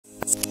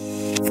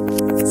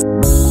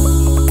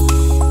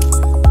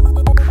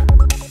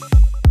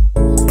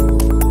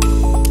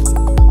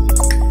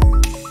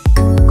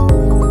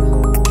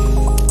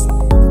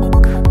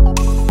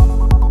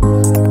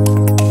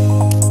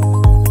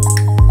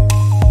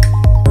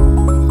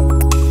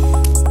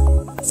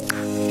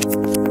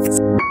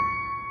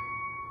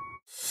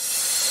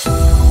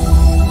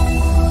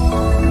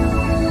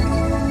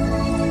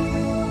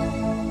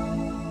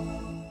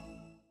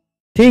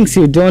Things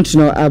you don't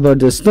know about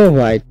the Snow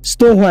White.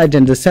 Snow White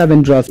and the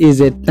Seven Dwarfs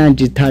is a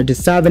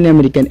 1937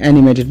 American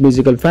animated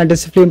musical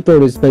fantasy film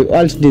produced by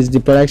Walt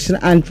Disney Productions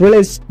and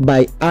released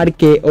by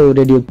RKO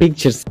Radio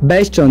Pictures,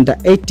 based on the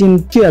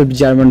 1812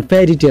 German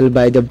fairy tale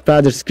by the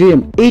Brothers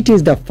Grimm. It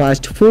is the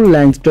first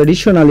full-length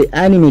traditionally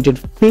animated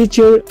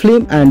feature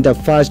film and the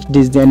first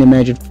Disney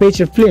animated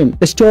feature film.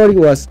 The story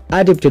was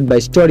adapted by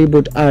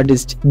storyboard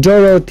artist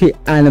Dorothy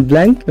Ann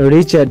Blank,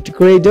 Rickard,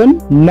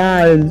 Creedon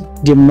Merrill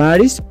De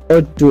Maris,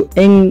 Otto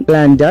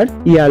Englander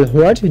Earl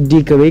Hurd,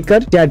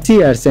 Rickard,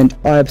 Sears and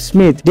Webb.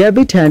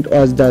 David Hunt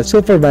was the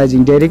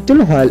supervising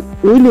director, while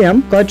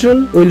William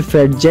Cottrell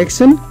Wilfred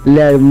Jackson,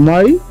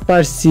 Morey,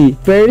 Perce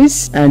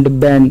Pearce and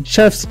Ben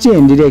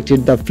Sharpsteen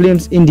directed the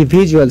film's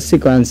individual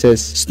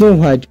sequences. Snow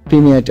White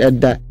premiered at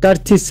the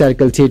Carthay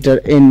Circle Theatre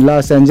in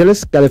Los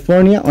Angeles,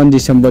 California on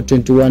December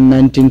 21,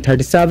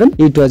 1937.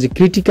 It was a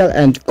critical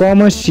and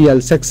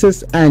commercial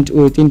success, and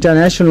with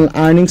international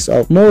earnings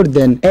of more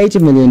than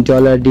 $8 million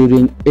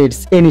during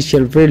its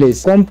initial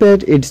release.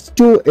 Compared to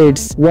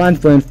its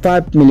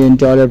 $1.5 million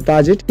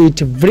budget,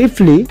 it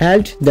briefly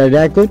held the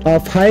record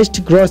of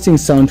highest grossing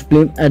sound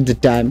film at the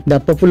time. The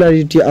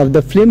popularity of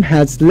the film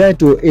has led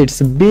to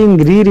its being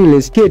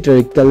re-released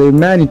theatrically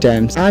many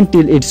times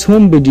until its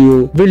home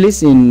video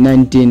release in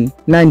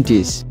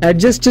 1990s.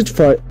 Adjusted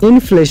for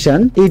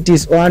inflation, it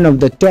is one of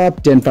the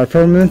top 10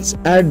 performances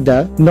at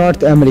the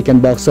North American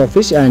box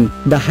office and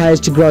the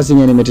highest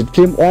grossing animated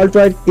film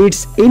worldwide.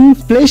 Its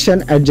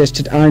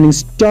inflation-adjusted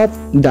earnings top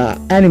the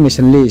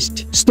animation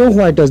list. Snow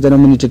White was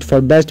nominated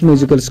for Best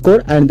Musical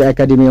Score at the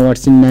Academy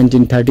Awards in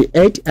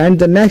 1938, and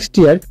the next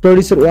year,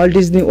 producer Walt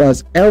Disney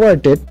was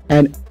awarded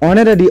an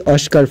honorary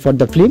Oscar for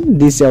the film.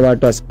 This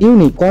award was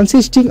unique,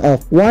 consisting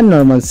of one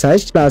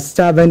normal-sized plus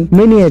 7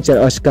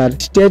 miniature Oscar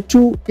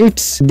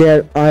statuettes.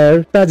 They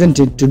are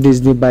presented to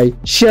Disney by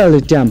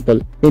Shirley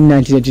Temple. In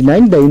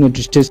 1989, the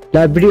United States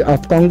Library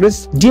of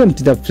Congress deemed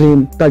the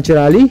film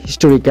culturally,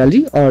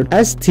 historically, or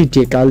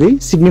aesthetically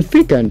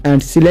significant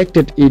and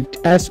selected it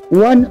as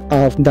one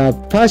of the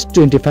first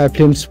 25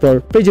 films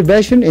for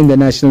preservation in the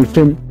National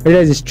Film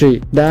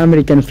Registry. The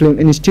American Film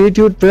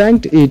Institute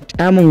ranked it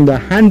among the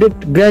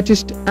 100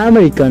 greatest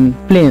American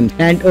films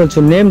and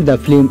also named the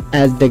film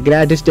as the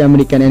greatest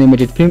American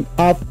animated film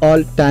of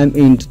all time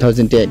in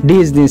 2008.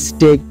 Disney's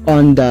take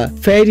on the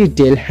fairy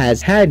tale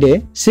has had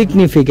a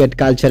significant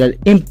cultural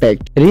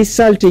impact,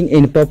 resulting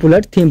in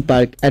popular theme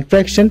park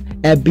attraction,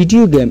 a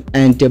video game,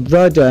 and a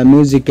Broadway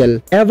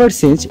musical. Ever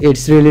since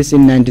its release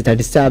in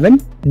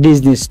 1937,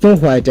 Disney's Snow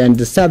White and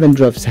the Seven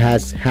Dwarfs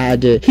has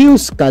had a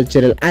huge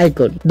cultural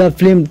icon. The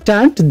film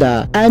turned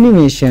the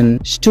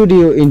animation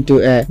studio into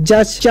a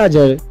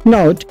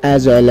juggernaut,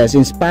 as well as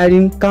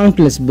inspiring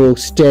countless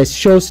books, stage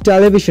shows,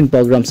 television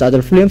programs,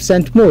 other films,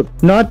 and more.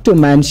 Not to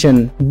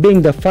mention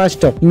being the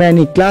first of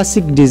many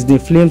classic Disney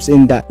films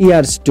in the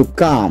years to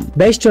come.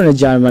 Based on a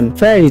German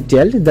fairy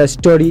tale, the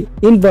story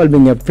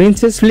involving a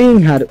princess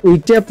fleeing her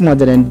widowed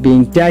mother and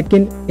being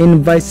taken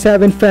in by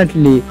 7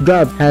 friendly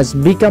dwarfs has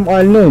become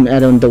well known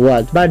around the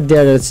world. But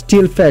there are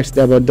still facts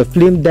about the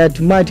film that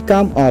might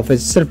come off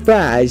as a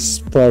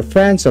surprise for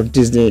fans of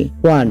Disney.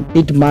 1.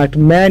 It marked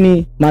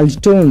many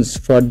milestones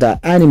for the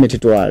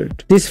animated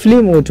world. This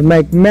film would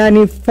make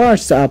many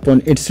firsts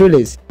upon its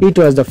release. It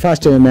was the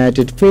first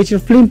animated feature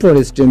film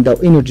produced in the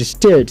United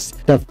States,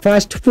 the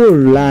first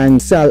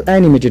full-length cel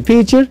animated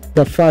feature,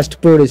 the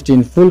first produced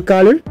in full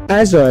color,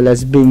 as well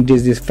as being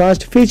Disney's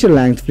first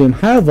feature-length film.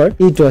 However,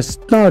 it was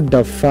not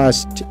the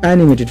first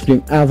animated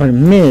film ever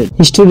made.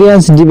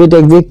 Historians debate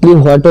exactly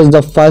what was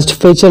the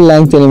first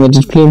feature-length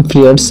animated film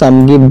period.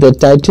 Some give the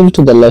title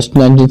to the lost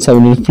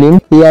 1970 film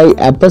I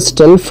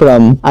Apostle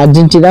from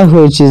Argentina,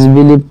 which is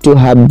believed to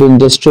have been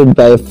destroyed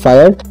by a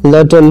fire.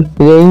 Little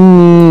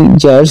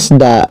Rangers,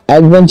 The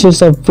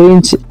Adventures of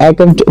Prince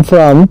account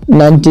from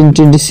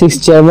 1926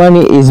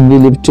 Germany, is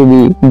believed to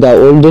be the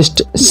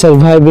oldest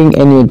surviving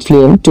animated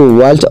film.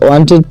 Walt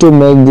wanted to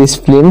make this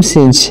film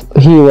since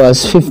he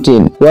was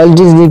 15. Walt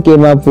Disney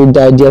came up with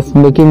the idea of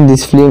making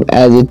this film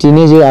as a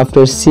teenager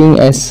after seeing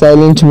a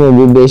silent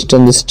movie based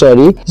on the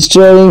story,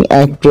 starring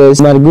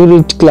actress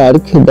Marguerite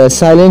Clark. The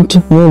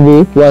silent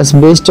movie was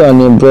based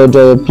on a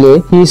Broadway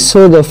play. He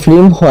saw the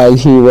film while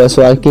he was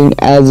working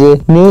as a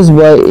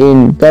newsboy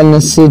in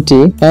Kansas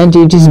City, and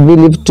it is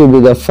believed to be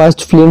the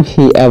first film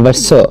he ever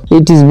saw.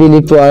 It is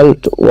believed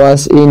Walt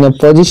was in a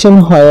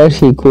position where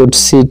he could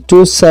see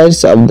two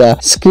sides of the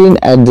screen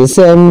at the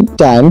same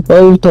time,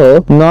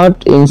 although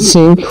not in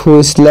sync,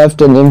 which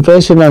left an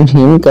impression on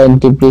him.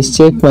 Kindly please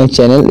check my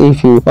channel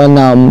if you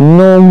wanna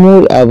know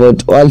more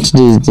about Walt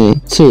Disney.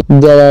 3.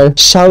 There are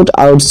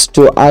shout-outs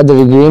to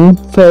other Grimm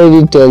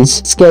fairy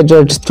tales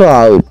scattered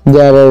throughout.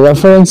 There are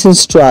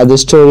references to other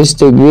stories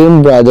the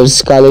Grimm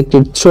brothers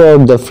collected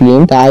throughout the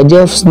film. The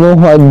idea of Snow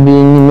White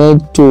being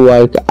made to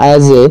work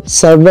as a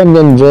servant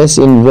and dress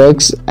in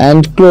rags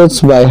and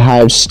clothes by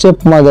her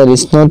stepmother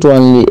is not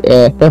only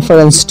a reference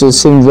reference to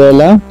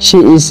Cinderella. She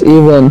is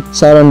even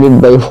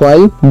surrounded by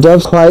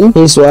dwarfs while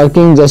he is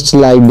walking, just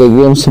like the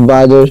Grimm's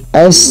brother.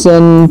 As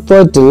an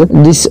portal,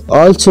 this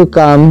also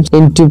comes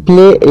into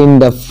play in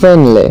the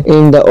finale.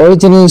 In the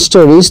original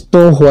story,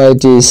 Snow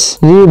White is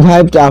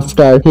revived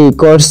after he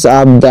cuts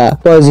up the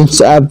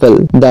poisoned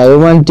apple. The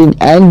romantic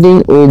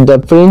ending with the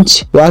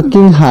prince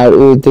walking her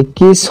with a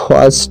kiss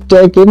was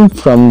taken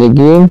from the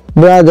Grimm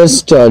brothers'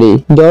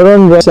 story.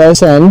 Doron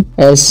Rosen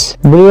as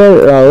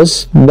Briar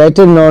Rose,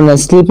 better known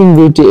as Sleeping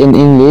Beauty in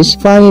English.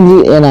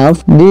 Funnily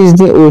enough,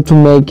 Disney would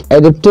make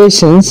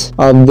adaptations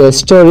of the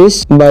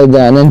stories by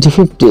the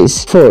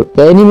 1950s. 4.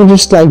 The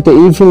animators like the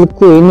Evil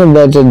Queen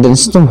better than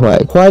Snow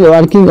White. While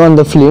working on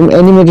the film,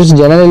 animators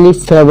generally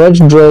favored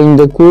drawing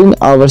the Queen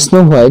over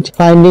Snow White,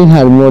 finding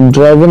her more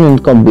driven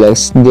and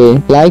complex. They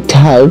liked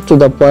her to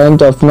the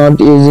point of not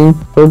using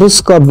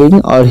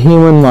rotoscoping or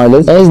human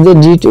models as they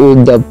did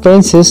with the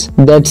princess.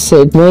 That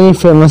said, many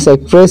famous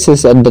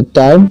actresses at the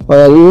time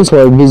were used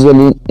for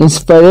visual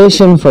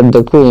inspiration for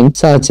the Queen,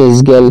 such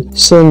as Gail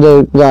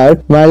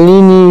Sondergaard,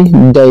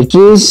 Marlene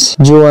Dietrich,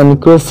 Joan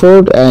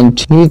Crawford,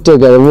 and Rita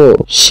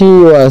Garbo. She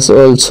was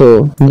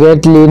also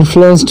greatly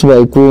influenced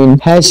by Queen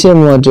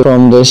Hashimoto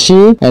from the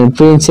She and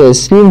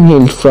Princess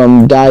Kriemhild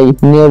from Die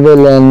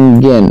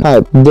Nibelungen.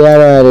 5.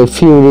 There are a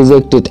few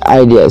rejected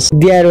ideas.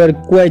 There were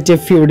quite a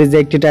few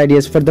rejected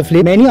ideas for the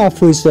film, many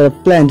of which were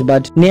planned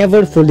but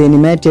never fully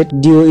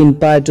animated due in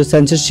part to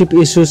censorship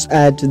issues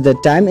at the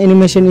time,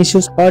 animation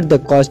issues, or the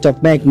cost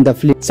of making the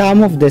film.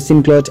 Some of these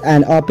include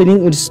an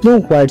opening with Snow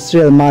White's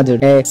real mother,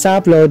 a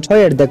subplot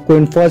where the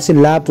Queen falls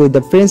in love with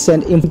the prince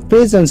and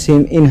imprisons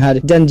him in her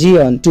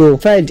dungeon, 2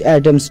 failed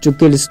attempts to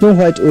kill Snow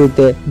White with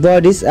a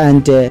bodies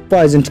and a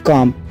poisoned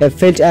comb, a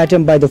failed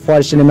attempt by the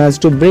forest animals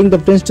to bring the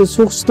prince to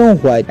Snow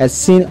White, a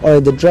scene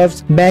where the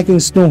dwarfs backing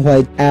Snow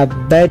White a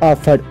bed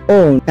of her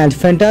own, and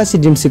fantasy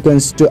dream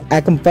sequence to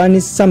accompany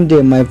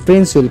Someday My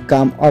Prince Will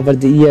Come. Over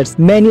the years,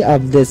 many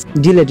of these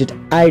deleted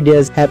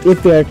ideas have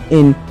appeared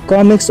in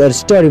comics or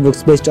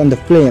storybooks based on the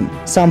film.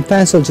 Some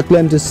fans also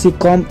claim to see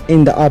comb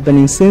in the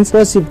opening scenes,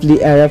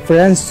 possibly a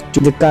reference to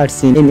the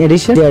cutscene. In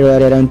addition, there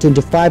were around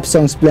 25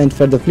 songs planned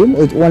for the film,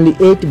 with only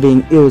 8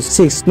 being used.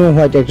 6 Snow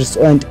White actors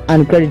went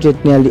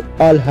uncredited nearly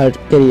all her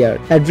career.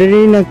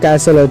 Adriana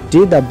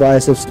Caselotti, the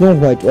voice of Snow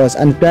White, was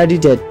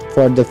uncredited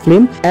for the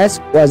film.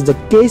 As was the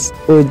case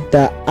with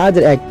the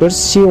other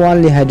actors, she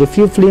only had a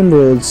few film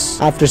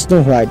roles after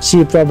Snow White.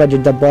 She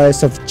provided the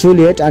voice of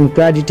Juliet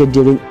uncredited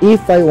during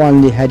If I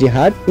Only Had a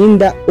Heart in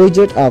The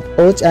Wizard of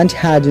Oz and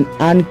had an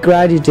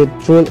uncredited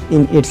role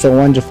in It's a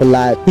Wonderful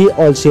Life. He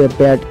also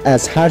appeared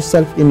as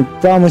herself in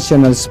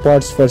promotional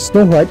spots for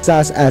Snow White,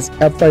 such as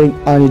appearing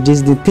on a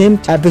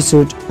Disney-themed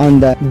episode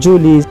on the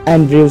Julie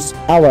Andrews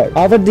Award.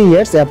 Over the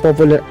years, a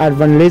popular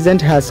urban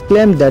legend has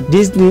claimed that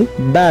Disney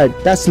barred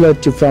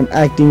Caselotti from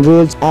acting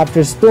roles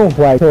after Snow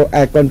White through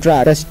a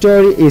contract. The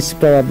story is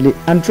probably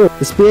untrue,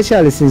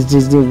 especially since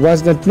Disney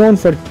was not known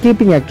for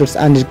keeping actors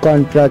under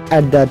contract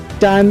at the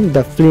time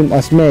the film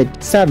was made.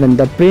 7.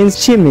 The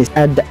prince she missed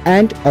at the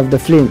end of the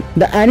film.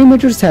 The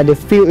animators had a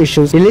few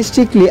issues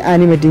realistically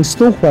animating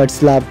Snow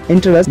White's love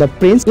interest, the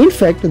prince. In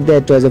fact,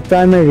 that was a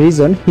primary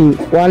reason he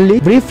only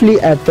briefly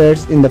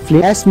appears in the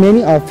film, as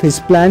many of his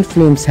planned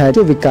films had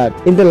to be cut.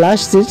 In the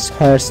last scene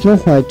where Snow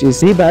White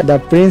is revived, the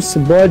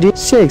prince's body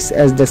shakes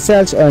as the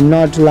cells are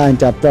not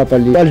lined up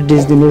properly. Walt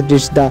Disney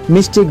noticed the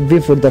mistake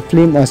before the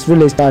film was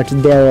released, but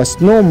there was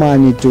no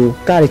money to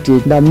correct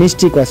it. The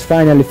mistake was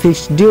finally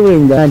fixed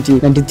during the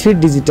 1993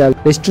 digital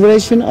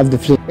restoration of the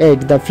film.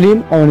 8. The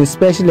film won a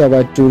special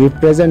award to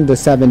represent the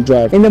Seven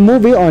Dwarfs. In the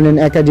movie won an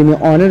Academy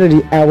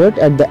Honorary Award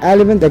at the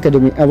 11th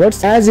Academy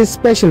Awards. As a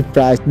special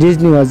prize,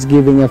 Disney was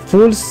giving a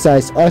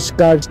full-size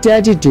Oscar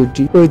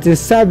statuette with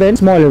 7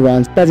 smaller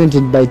ones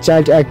presented by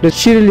child actress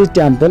Shirley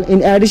Temple.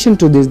 In addition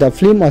to this, the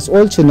film was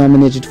also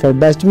nominated for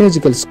Best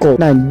Musical Score.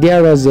 9.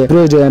 There was a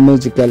Broadway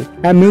musical.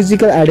 A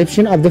musical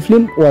adaptation of the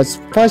film was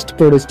first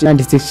produced in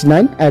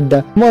 1969 at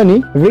the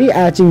Morey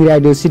Re-Etching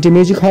Radio City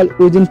Music Hall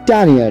within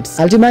 10 years.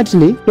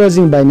 Ultimately,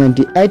 closing by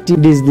 1980,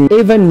 Disney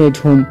even made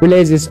home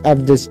releases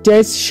of the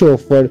stage show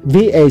for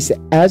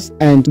VHS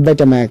and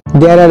Betamax.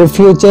 There are a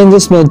few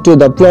changes made to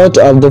the plot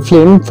of the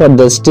film for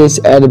the stage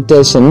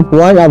adaptation.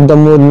 One of the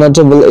more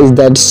notable is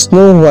that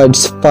Snow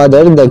White's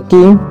father, the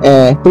king,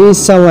 a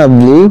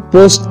presumably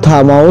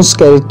posthumous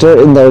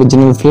character in the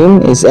original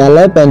film, is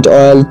alive and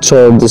well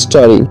throughout the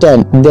story.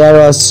 10. There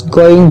was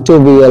going to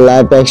be a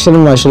live-action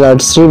martial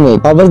arts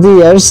remake. Over the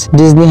years,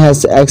 Disney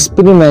has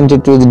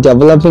experimented with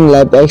developing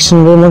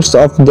live-action remakes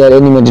of their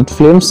animated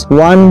films.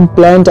 One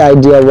planned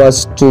idea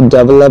was to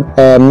develop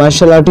a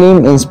martial art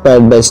film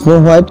inspired by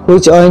Snow White,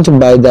 which went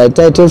by the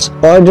titles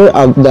Order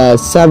of the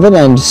Seven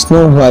and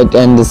Snow White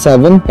and the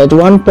Seven. At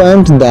one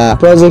point, the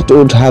project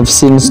would have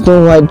seen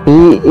Snow White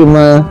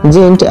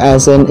reimagined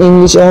as an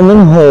English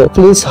woman who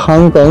flees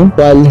Hong Kong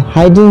while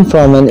hiding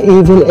from an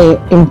evil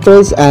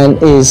empress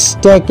and is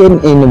taken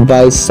in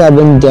by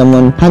 7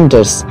 demon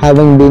hunters.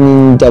 Having been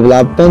in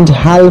development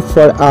hell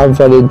for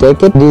over a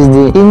decade,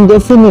 Disney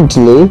indefinitely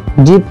ultimately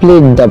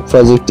depleted the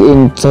project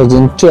in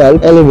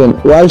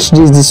 2012-11. Walt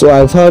Disney's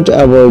wife thought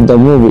about the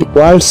movie.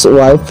 Walt's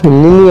wife,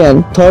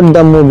 Lillian, thought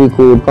the movie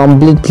could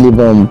completely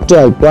bomb.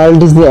 12. Walt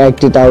Disney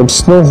acted out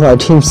Snow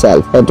White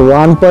himself. At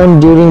one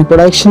point during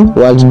production,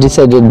 Walt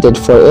decided that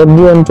for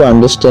everyone to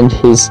understand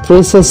his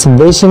precise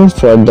vision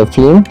for the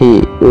film,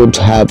 he would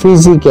have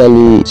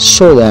physically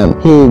show them.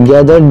 He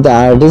gathered the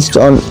artists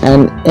on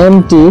an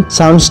empty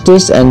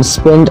soundstage and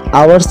spent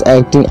hours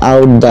acting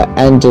out the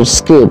entire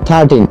script.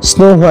 13.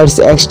 Snow White's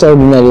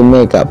extraordinary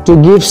makeup. To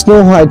give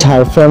Snow White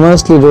her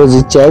famously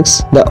rosy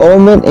cheeks, the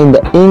woman in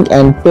the ink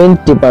and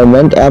paint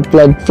department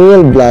applied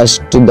fuel blush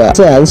to the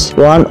cells.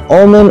 One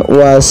woman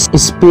was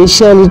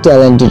especially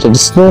talented at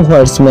Snow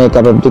White's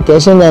makeup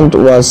application and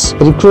was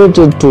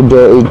recruited to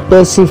do it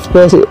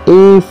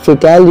specifically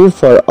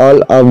for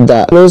all of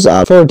the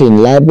close-up. 14.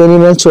 Live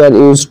animals were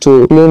used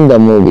to film the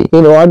movie.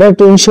 In order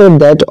to ensure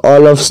that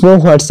all of Snow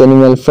White's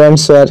animal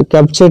friends were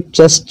captured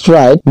just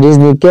right,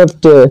 Disney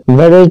kept a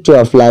variety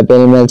of live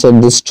animals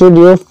at the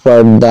studio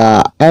for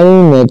the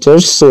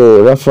animators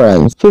to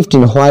reference.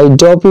 15. Why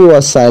Dopey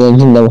was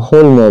silent in the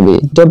whole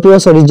movie. Dopey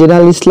was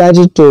originally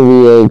slated to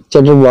be a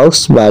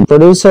chatterbox, but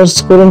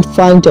producers couldn't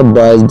find a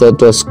voice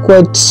that was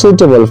quite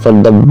suitable for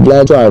the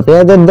Black Dwarf.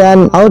 Rather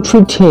than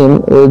outfit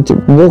him with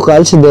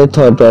vocals they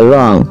thought were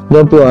wrong,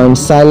 Dopey went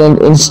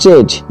silent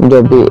instead.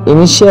 Dopey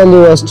initially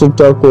was to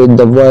talk with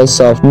the voice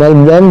of Mel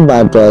Blanc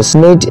but was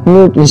made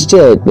mute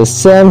instead. The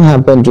same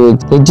happened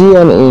with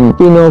Gideon in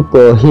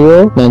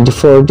Pinocchio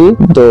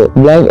 1940, though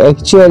Blanc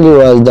actually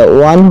was the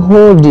one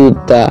who did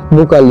the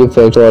vocal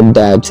effect for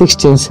that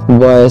 16th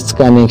voice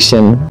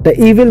connection. The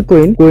Evil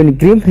Queen, Queen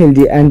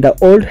Grimhilde, and the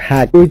Old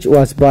Hag, which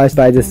was voiced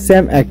by the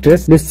same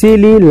actress,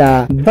 Lucille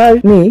La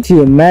Varney, she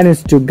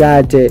managed to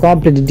get a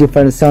completely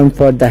different sound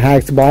for the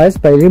hag's voice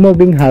by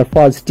removing her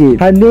false teeth.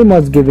 Her name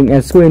was given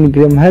as Queen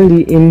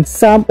Grimhilde in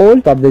some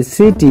old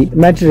publicity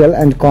material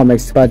and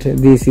comics, but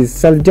this is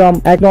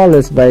seldom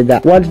acknowledged by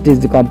the Walt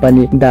Disney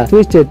Company. The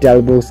Twisted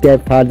Tale books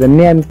gave her the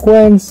name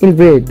Queen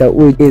Silverade,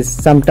 which is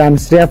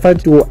sometimes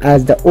referred to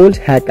as the Old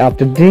Hag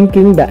after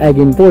drinking the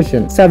Agin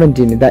potion.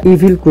 17. The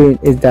Evil Queen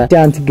is the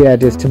 10th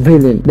greatest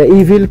villain. The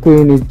Evil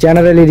Queen is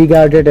generally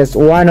regarded as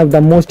one of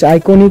the most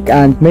iconic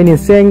and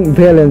menacing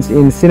villains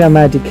in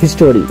cinematic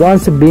history,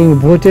 once being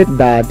voted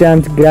the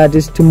 10th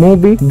greatest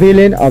movie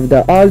villain of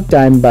the all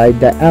time by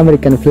the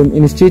American Film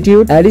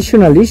Institute.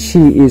 Additionally,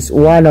 she is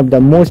one of the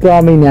most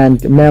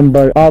prominent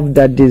members of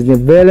the Disney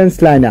villains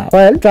lineup.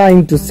 While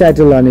trying to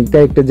settle on a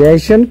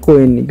characterization,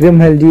 Queen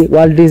Grimhilde,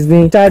 Walt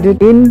Disney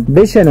started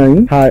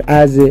envisioning her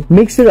as a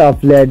mixture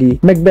of Lady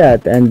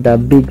Macbeth and the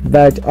Big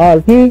Bad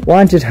Wolf. He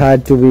wanted her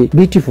to be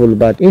beautiful,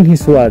 but in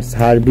his words,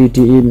 her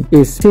beauty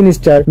is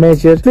sinister,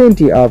 measures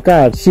plenty of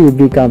cards. She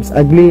becomes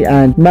ugly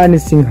and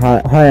menacing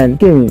when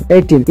scheming.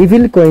 18.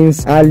 Evil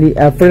Queen's early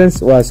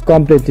appearance was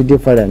completely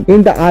different.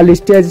 In the early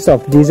stages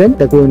of design,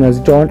 the Queen was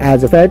drawn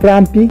as a fat,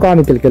 grumpy,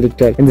 comical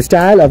character. In the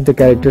style of the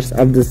characters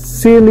of the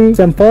silly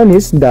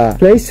symphonies, the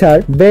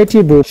Fleischer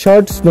Betty Boop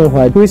short Snow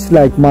White, which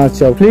like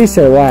much of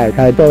Fleischer White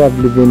had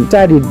probably been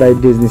studied by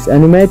Disney's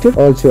animator,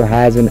 also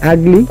has an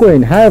ugly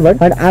Queen. However,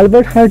 when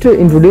Albert Hunter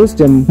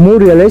introduced a more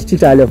realistic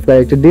style of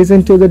character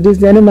design to the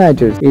Disney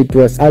animators, it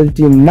was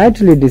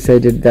ultimately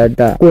decided that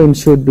the Queen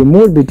should be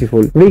more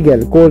beautiful,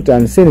 regal, cold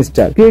and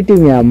sinister,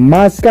 creating a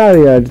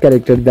masquerade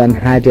character than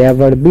had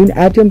ever been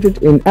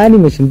attempted in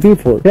animation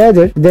before.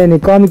 Rather than a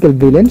comical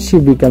villain, she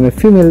became a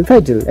female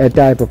fatal, a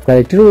type of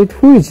character with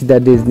which the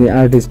Disney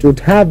artist would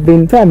have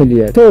been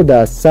familiar. So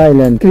the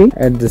Silent Queen,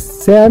 at the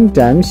same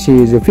time, she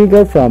is a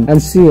figure from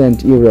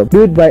ancient Europe,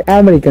 viewed by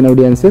American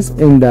audiences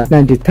in the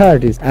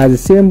 1930s as a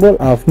symbol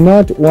of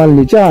not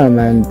only charm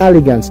and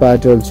elegance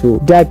but also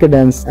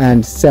decadence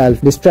and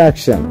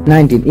self-destruction.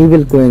 19.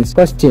 Evil Queen's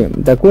costume.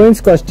 The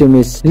Queen's costume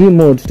is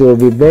rumored to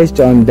be based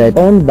on that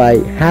owned by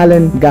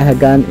Helen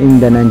Gahagan in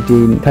the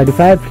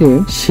 1935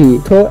 film. She,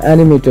 though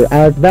animator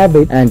Art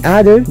Babbitt and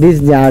other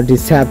Disney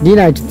artists have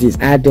denied this.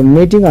 At a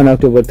meeting on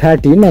October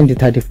 13,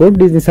 1934,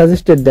 Disney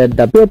suggested that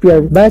the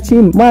popular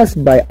Bachi mask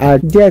by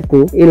Art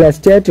Deco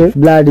illustrator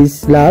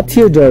Vladislav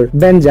Theodore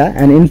Benja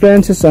and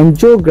influences on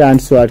Joe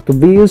Grant's work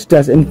be used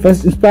as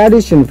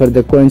inspiration for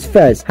the Queen's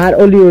face. Her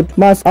Hollywood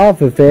mask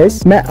of a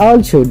face may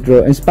also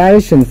draw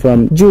inspiration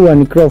from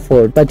Joan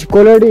Crawford,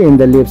 particularly in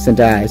the lips and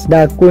eyes.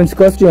 The Queen's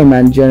costume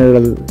and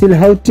general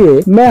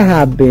silhouette may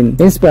have been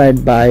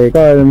inspired by a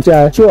column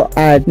show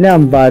at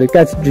Nuremberg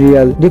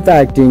Cathedral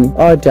depicting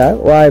Otto,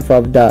 wife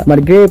of the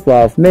Margrave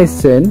of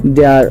Meissen.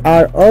 There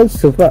are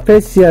also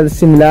facial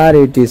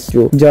similarities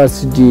to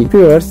George D.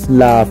 Pierce,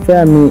 La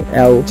Famille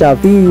au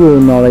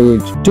Chapillon.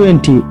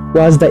 20.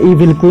 Was the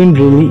Evil Queen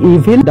really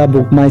evil? The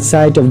book My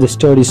Side of the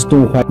Story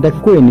Snow White, the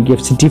Queen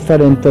gives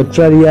different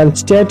portrayal,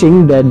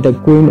 stating that the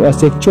Queen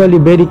was actually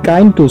very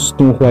kind to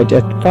Snow White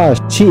at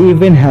first. She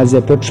even has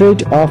a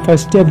portrait of her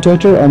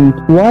stepdaughter on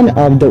one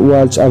of the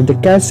walls of the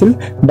castle,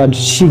 but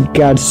she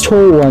gets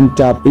so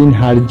wound up in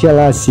her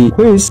jealousy,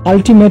 which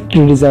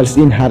ultimately results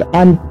in her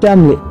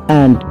untimely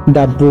end.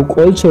 The book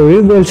also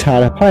reveals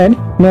her when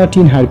not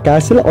in her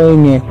castle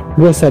owing a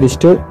grocery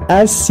store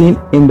as seen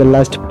in the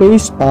last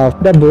page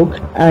of the book,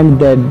 and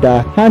that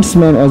the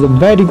huntsman was a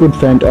very good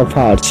friend of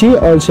hers. She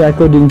also,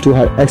 according to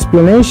her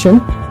explanation,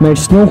 made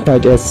Snow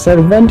White a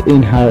servant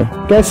in her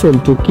castle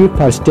to keep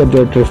her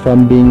stepdaughter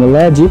from being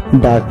lazy.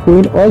 The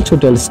queen also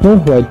tells Snow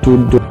White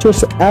to do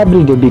chores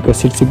every day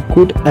because it's a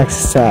good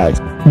exercise.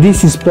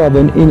 This is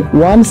proven in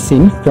one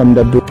scene from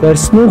the book where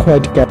Snow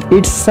White can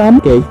eat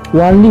some cake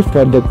only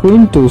for the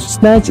queen to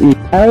snatch it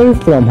away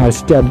from her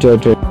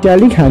stepdaughter,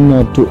 telling her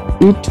not to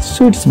eat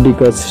sweets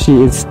because she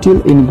is still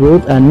in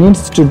growth and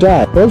needs to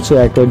die. Also,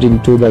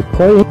 according to the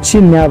queen, she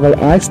never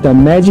asks the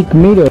magic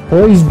mirror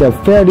who is the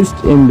fairest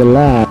in the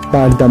land,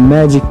 but the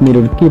magic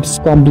mirror keeps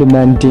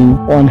complimenting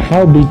on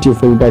how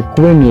beautiful the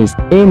queen is.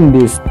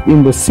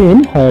 In the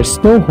scene where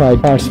Snow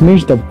White first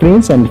meets the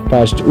prince and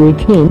first with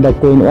him, the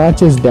queen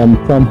watches them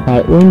from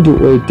her window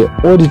with a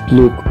worried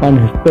look on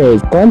her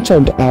face,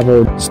 concerned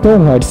about Snow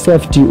White's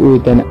safety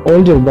with an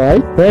older boy.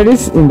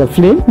 Whereas in the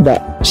film,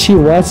 she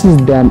watches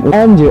them with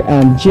anger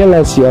and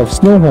jealousy of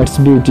Snow White's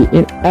beauty.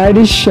 In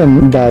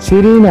addition, the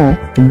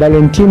Serena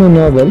Valentino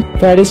novel,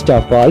 Fairest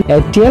of All,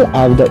 a tale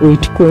of the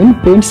witch queen,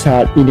 paints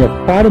her in a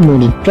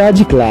far-more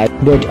tragic light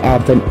that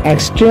of an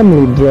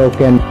extremely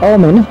broken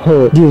woman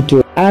who, due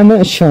to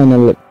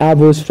emotional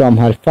abuse from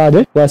her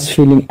father, was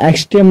feeling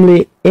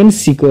extremely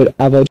insecure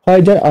about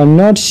whether or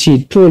not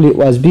she truly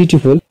was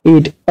beautiful.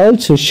 It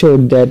also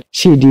showed that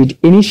she did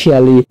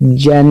initially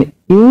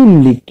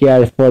genuinely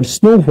care for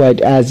Snow White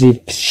as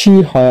if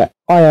she were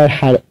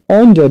her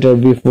own daughter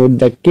before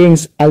the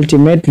king's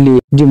ultimately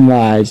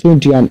demise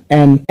into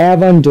an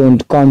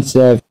abandoned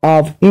concept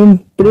of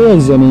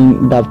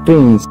imprisoning the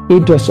prince.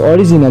 It was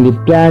originally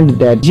planned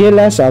that,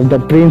 jealous of the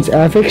prince's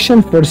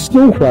affection for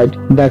Snow White,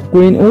 the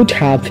queen would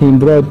have him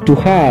brought to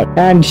her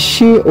and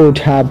she would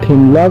have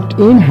him locked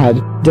in her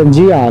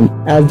dungeon.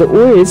 As the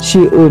witch,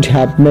 she would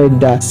have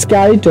made the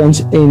skeletons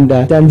in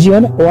the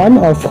dungeon, one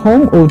of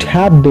whom would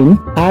have been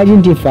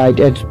identified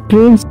as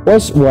Prince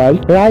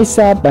Oswald, rise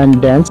up and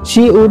dance.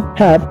 She would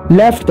have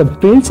left the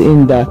prince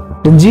in the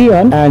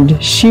dungeon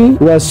and she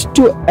was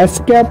to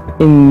escape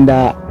in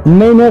the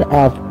manner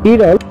of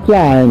Errol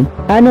Flynn,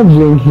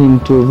 enabling him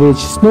to reach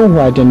Snow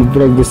White and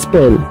break the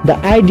spell. The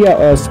idea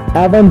was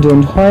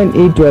abandoned when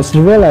it was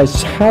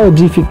realized how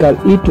difficult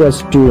it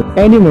was to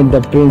animate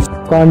the prince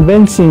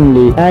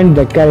convincingly, and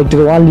the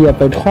character only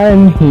appeared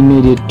when he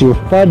needed to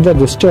further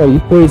the story,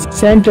 which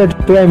centered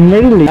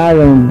primarily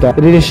around the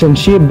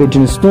relationship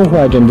between Snow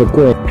White and the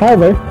queen.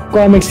 However,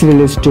 comics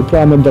released to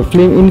promote the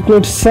film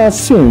include such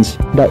scenes.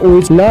 The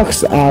witch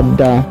locks up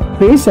the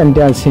prince and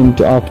tells him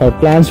to offer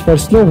plans for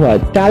Snow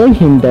White, telling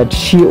him that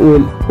she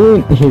will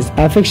win his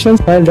affections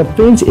while the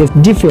prince is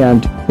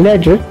defiant.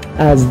 Later,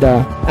 as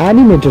the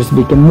animators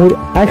became more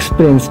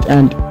experienced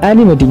and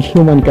animating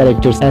human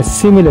characters, a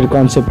similar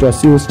concept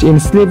was used in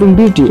Sleeping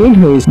Beauty,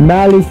 in which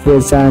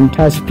Maleficent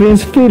has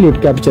Prince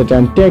Philip captured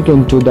and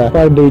taken to the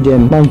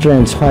Forbidden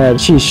Mountains, where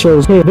she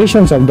shows him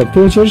visions of the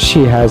future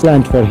she has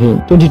planned for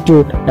him.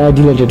 22. A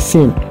deleted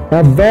scene.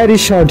 A very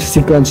short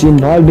sequence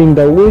involving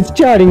the witch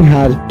charring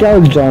her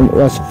cauldron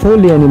was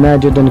fully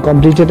animated and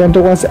completed, and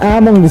was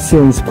among the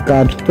scenes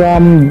cut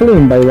from the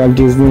film by Walt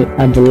Disney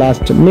at the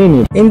last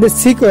minute. In the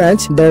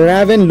sequence, the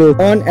raven looks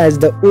on as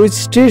the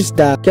witch treats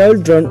the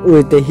cauldron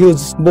with a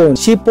huge bone.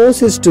 She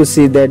pauses to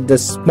see that the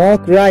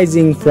smoke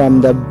rising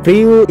from the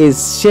brew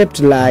is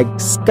shaped like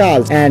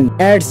skulls, and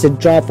adds a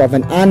drop of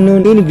an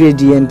unknown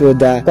ingredient to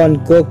the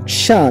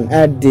concoction.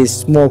 As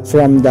this smoke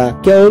from the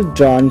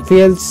cauldron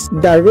fills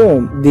the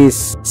room,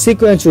 this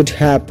sequence would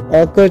have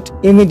occurred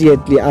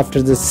immediately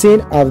after the scene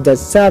of the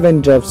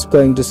Seven Dwarfs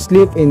going to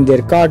sleep in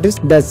their cottage.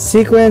 The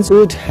sequence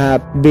would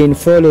have been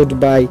followed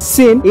by a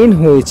scene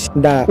in which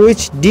the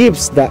witch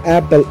dips the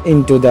apple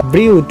into the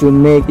brew to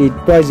make it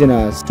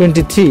poisonous.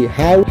 23.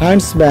 How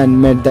Huntsman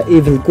Met the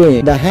Evil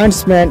Queen. The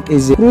Huntsman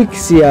is a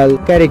crucial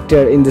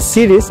character in the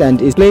series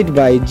and is played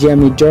by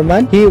Jamie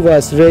Dornan. He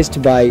was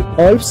raised by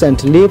elves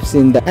and lives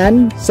in the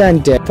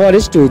enchanted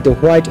forest with the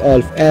white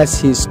elf as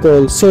his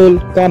sole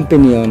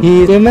companion.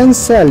 He is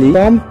immensely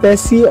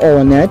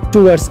compassionate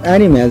towards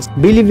animals,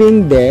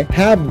 believing they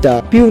have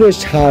the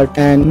purest heart,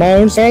 and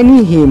mounts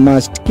any he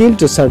must kill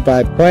to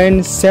survive.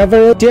 When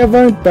several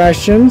tavern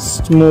patrons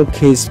smoke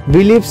his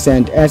beliefs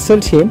and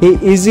assault him, he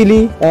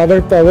easily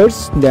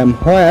overpowers them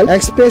while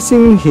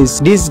expressing his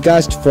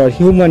disgust for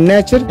human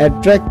nature,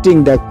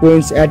 attracting the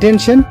queen's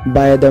attention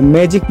by the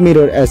magic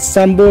mirror as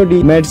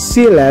somebody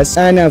merciless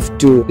enough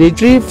to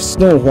retrieve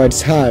Snow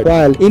White's heart.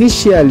 While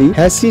initially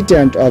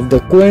hesitant of the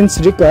queen's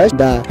request,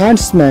 the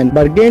huntsman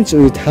bargains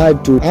with her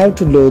to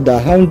outlaw the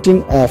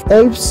haunting of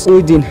elves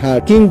within her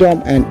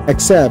kingdom and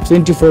accepts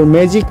 24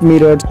 magic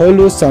mirrors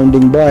hollow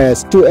sounding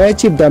voice. To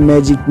achieve the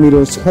magic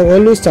mirror's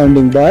hollow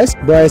sounding voice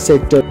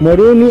actor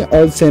Morey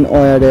Olsen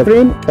wore a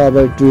frame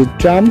covered with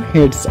drum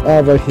heads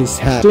over his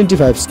head.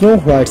 25. Snow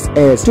White's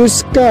age. To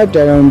skirt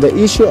around the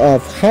issue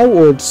of how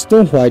old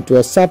Snow White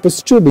was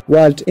supposed to be,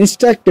 Walt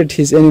instructed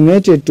his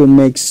animator to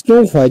make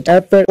Snow White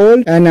appear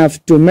old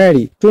enough to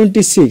marry.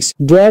 26.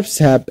 Dwarfs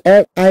have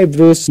eyebrows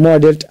eyebrows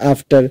modeled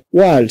after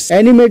Walt's.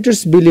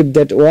 Animators believe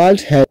that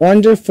Walt had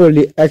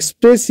wonderfully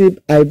expressive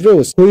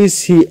eyebrows,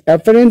 which he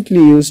apparently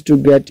used to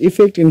great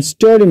effect in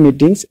story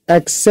meetings.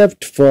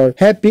 Except for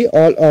Happy,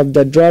 all of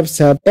the dwarfs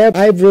have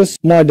eyebrows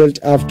modeled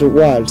after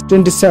Walt.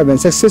 27.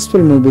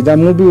 Successful movie. The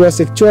movie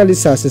was actually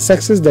such a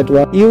success that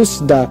Walt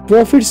used the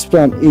profits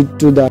from it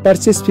to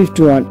purchase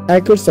 51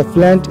 acres of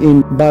land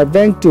in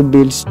Burbank to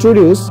build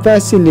studios,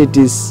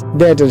 facilities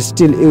that are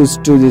still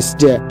used to this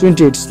day.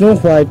 28. Snow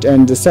White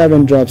and the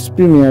Seven Dwarfs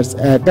premieres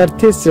at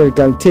Carthay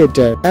Circle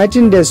Theatre.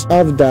 Attendance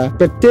of the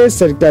Carthay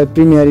Circle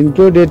premiere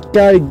included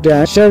Cary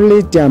Grant,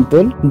 Shirley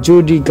Temple,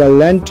 Judy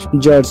Garland,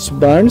 George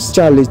Burns,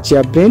 Charlie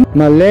Chaplin,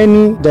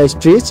 Marlene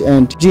Dietrich,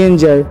 and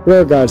Ginger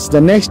Rogers.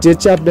 The next day,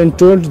 Chaplin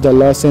told the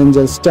Los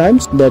Angeles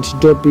Times that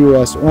Dopey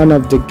was one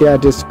of the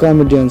greatest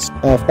comedians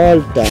of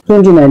all time.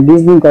 29.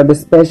 Disney got a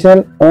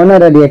special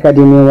honorary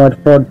Academy Award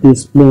for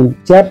this film.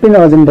 Chaplin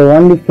wasn't the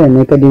only film.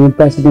 Academy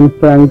President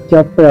Frank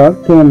Capra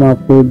came up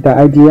with the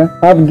idea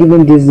of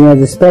giving Disney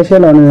as a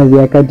special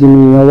honorary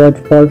Academy Award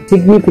for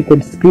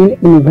significant screen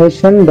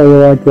innovation. The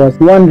award was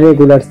one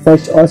regular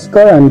such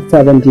Oscar and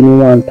 17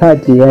 won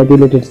 30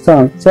 related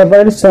songs.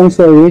 Several songs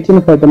were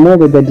written for the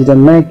movie that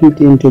didn't make it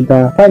into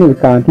the final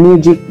count.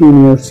 Music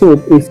in Your Soup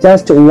is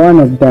just one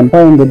of them.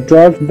 When the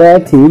dwarf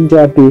Betty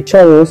Dopey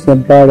shows the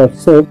bar of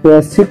soap,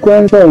 a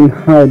sequence showing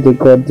how they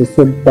got the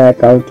soup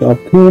back out of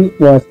him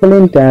was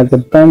filmed as a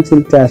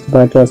pencil test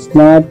but was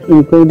not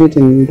included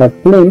in the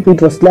film.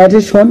 It was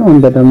later shown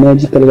on the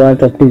Magical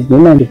World of Disney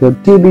 94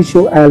 TV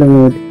show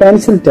along with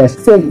pencil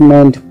test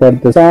segment for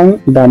the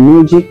song The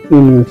Music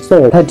in Your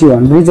Soul.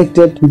 31.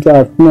 Rejected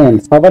dwarf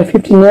names. Over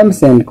 50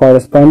 names and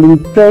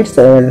corresponding traits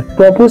were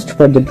proposed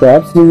for the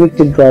dwarfs.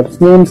 Rejected dwarfs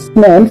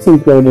names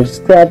included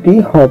Scrappy,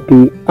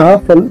 Hoppy,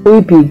 Awful,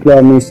 Whippy,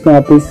 Gloomy,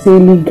 Snoopy,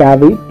 Silly,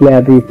 Gabby,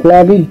 Blabby,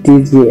 Flabby,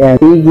 Dizzy, and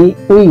Iggy.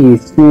 Wiggy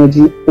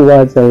Snoozy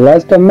was the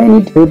last of many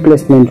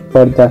replacement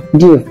for the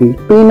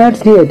DFE. Peanut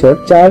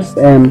creator Charles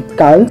M.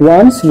 Kyle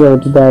once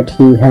wrote that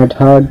he had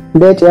heard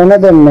that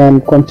another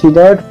name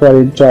considered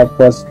for a job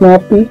was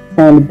Snoopy,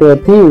 and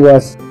that he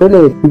was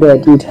relieved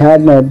that it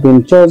had not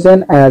been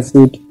chosen as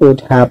it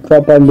would have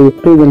properly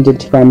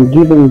prevented from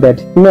giving that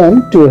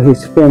name to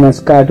his famous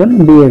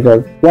cartoon behavior.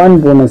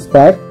 One bonus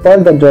fact,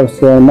 all the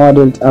dwarfs were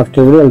modeled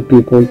after real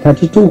people.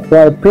 32.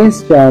 While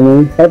Prince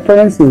Charming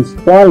appearance is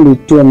only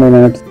 2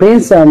 minutes,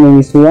 Prince Charming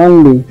is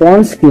only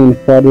on screen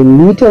for a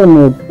little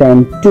more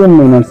than 2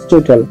 minutes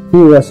total. He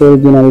was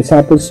originally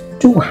supposed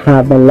to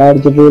have a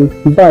larger role,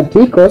 but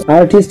because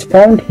artists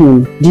found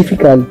him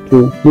difficult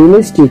to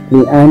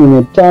realistically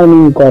animate,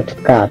 Charming got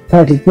cut.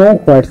 30. Snow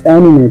White's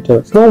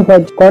animator. Snow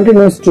White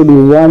continues to be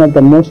one of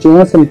the most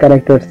innocent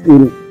characters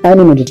in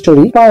animated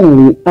story.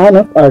 Finally,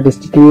 enough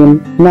artistic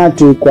aim not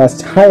to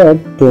request hired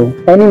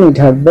to animate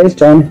her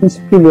based on his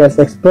previous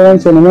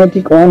experience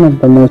animating one of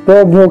the most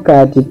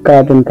provocative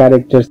cartoon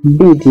characters,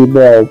 B.T.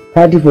 Bob.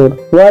 34.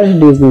 Walt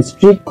Disney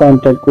strict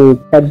contract with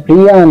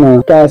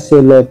Adriana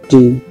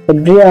Caselotti.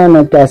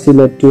 Adriana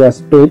Caselotti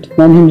was paid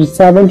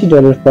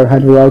 $970 for her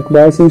work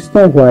voicing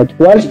Snow White.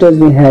 Walt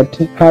Disney had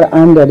her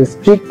under a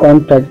strict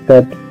contract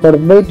that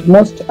forbade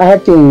most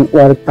acting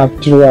work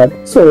afterward,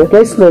 so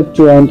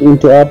Caselotti went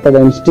into opera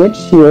instead.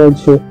 She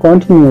also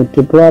continued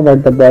to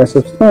provide the voice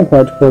of Snow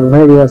White for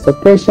various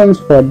occasions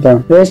for the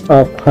rest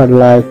of her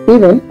life,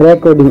 even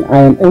recording I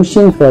Am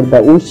Wishing for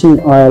the Wishing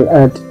Oil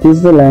at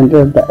Disneyland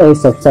at the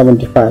age of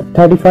 75.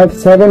 35.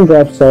 Seven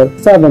Dwarfs or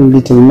Seven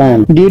Little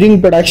Men.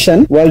 During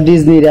production, Walt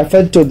Disney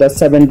referred to the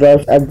Seven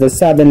Dwarfs as the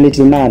Seven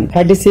Little Men.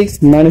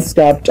 36.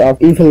 Manuscript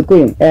of Evil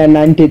Queen. A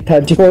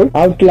 1934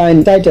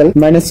 outline title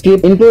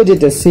manuscript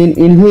included a scene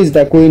in which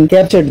the queen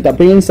captured the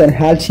prince and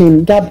held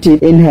him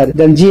captive in her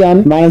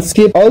dungeon.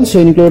 Manuscript also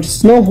includes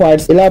Snow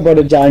White's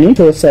elaborate journey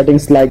through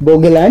settings like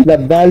Bogeland, the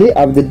Valley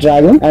of the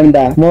Dragon, and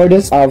the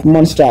Mountains of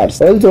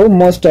Monsters. Although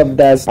most of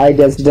these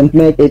ideas didn't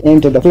make it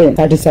into the film.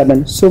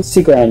 37. Soup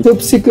Sequence.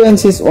 Soup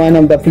Sequence is one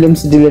of the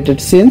film's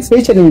deleted scenes,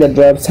 featuring the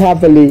dwarfs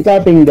happily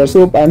slapping their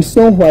soup and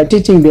Snow White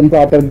teaching them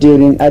proper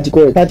during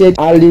etiquette. 38.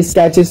 Early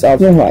sketches of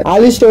Snow White.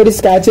 Early story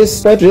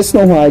sketches portray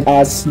Snow White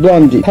as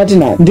Blondie.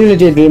 39.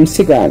 Deleted dream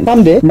sequence.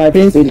 Someday My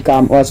Prince Will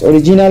Come was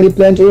originally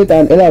planned with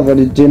an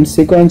elaborate dream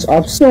sequence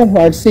of Snow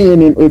White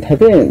singing with her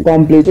prince,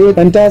 complete with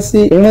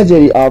fantasy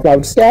imagery of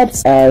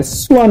cloudscapes, a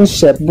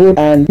swan-shaped boat,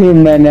 and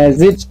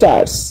humanized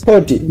stars.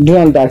 40.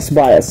 Donald Duck's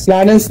bias.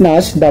 Clarence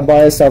Nash, the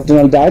voice of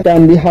Donald Duck,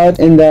 can be heard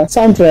in the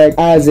soundtrack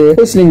as a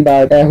whistling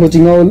bird, a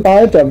hooting owl,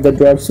 part of the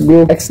dwarfs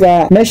group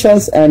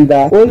exclamations, and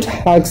the old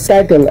hag's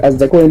cackle as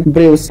the queen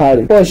brews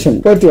her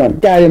potion. 41.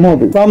 Carrie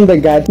movie. From the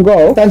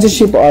get-go,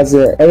 censorship was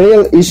a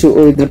real issue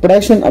with the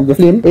production of the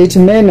film. It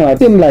may not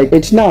seem like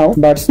it now,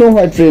 but Snow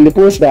White really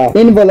pushed the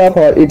envelope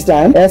for its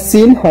time. A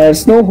scene where where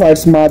Snow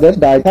White's mother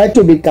died had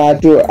to be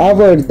cut to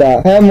avoid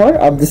the hammer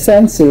of the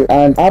censor,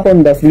 and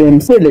upon the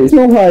film's release,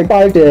 Snow White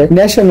sparked a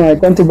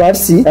nationwide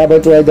controversy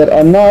about whether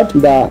or not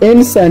the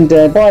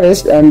enchanted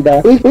forest and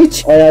the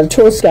witch were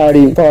too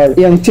scary for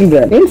young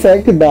children. In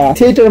fact, the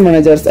theater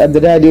managers at the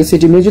Radio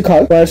City Music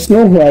Hall where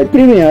Snow White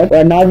premiered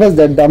were nervous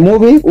that the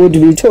movie would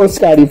be too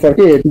scary for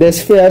kids.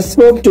 This fears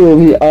proved to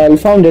be all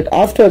founded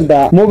after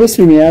the movie's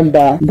premiere.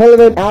 The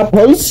velvet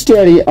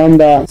upholstery on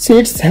the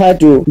seats had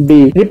to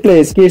be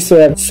replaced. Kids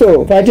were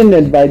so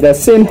frightened by the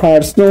scene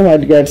where Snow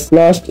White gets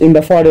lost in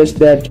the forest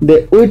that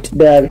they wet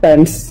their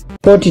pants.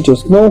 42.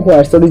 Snow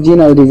White's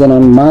original design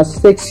on March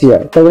 6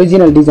 year. The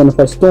original design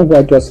for Snow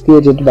White was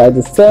created by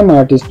the same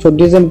artist who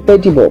designed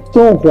Pettibow.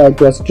 Snow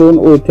White was drawn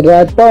with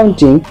rat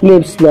pointing,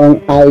 lips,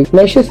 long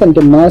eyelashes, and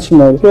a much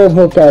more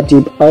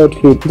provocative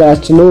outfit.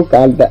 Just look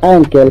at the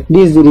ankle.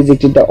 Disney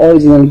rejected the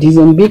original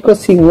design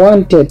because he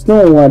wanted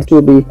Snow White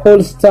to be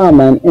wholesome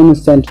and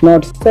innocent,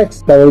 not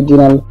sex. The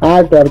original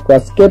artwork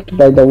was kept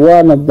by the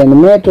one of the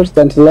animators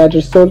and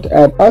later sold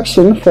at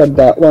auction for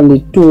the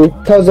only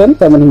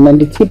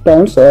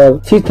 £2,793 or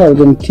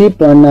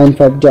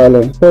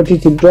 $3,395.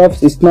 43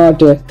 Dwarfs is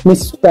not a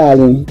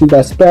misspelling.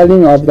 The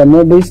spelling of the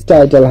movie's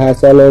title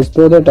has always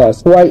bothered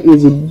us. Why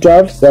is it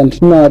dwarfs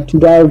and not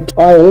dwarfed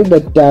oil?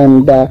 That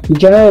time the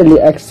generally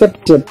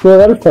accepted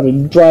plural for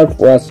dwarf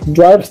was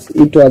dwarfs.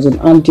 It wasn't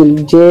until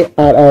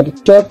J.R.R.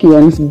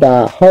 Tolkien's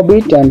The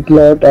Hobbit and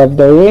Lord of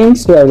the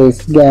Rings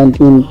stories gained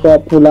in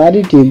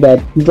popularity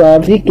that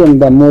dwarf became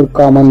the more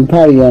common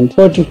variant.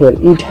 44.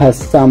 It has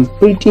some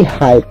pretty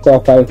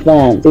high-profile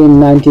fans.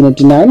 In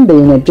 1989, the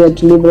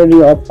United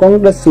Library of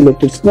Congress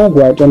selected Snow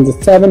White and the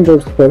Seven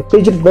Dwarfs for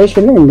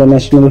preservation in the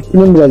National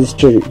Film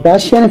Registry.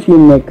 Russian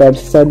filmmaker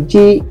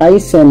Sergei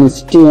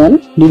Eisenstein,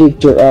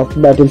 director of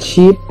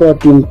Battleship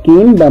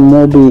Potemkin, the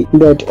movie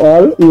that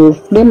all your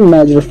film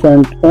major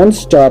friends won't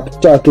stop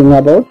talking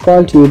about,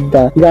 called it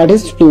the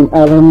greatest film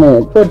ever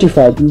made.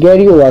 45.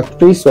 Gary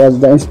Oak-Preece was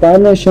the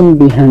inspiration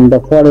behind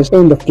the forest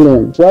in the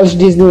film. Walt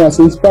Disney was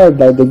inspired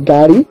by the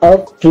Gary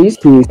Oak-Preece.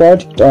 He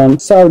spotted on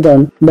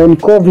southern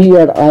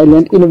Vancouver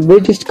Island in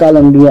British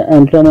Columbia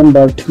and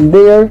remembered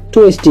their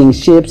twisting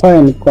shapes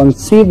when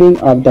conceiving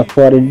of the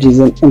forest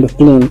design in the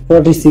film.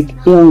 46.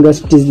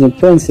 Youngest Disney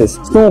Princess.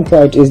 Snow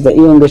White is the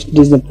youngest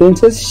Disney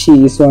princess.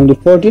 She is only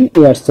 14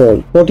 years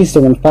old.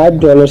 47.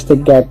 $5 the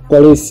gag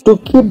policy. To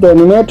keep the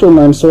animator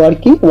minds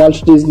working,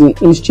 Walt Disney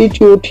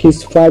instituted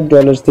his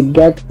 $5 the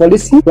gag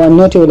policy. One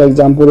notable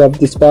example of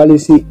this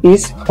policy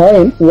is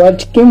when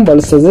Walt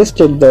Kimball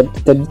suggested that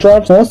the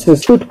dwarf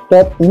noses should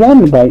pop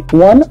one by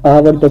one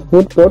over the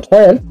footboard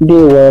while they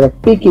were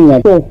picking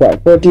at Snow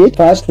White. 48.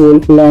 First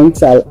full-length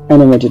cell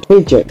animated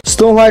feature.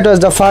 Snow White was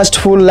the first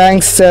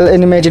full-length cell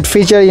animated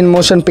feature in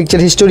motion picture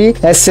history.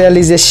 A cell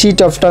is a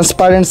sheet of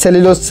transparent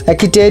cellulose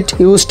acetate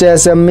used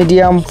as a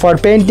medium for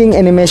painting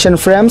animation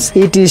frames.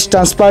 It is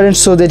transparent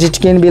so that it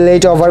can be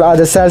laid over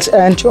other cells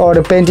and or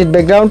a painted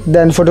background,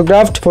 then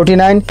photographed.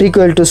 49.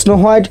 Prequel to Snow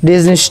White.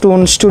 Disney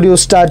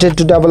Studios started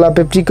to develop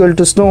a prequel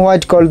to Snow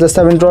White called The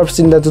Seven Dwarfs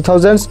in the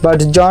 2000s,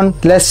 but John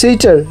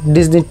Lasseter,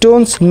 Disney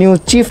Toon's new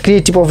chief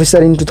creative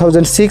officer in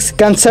 2006,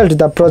 cancelled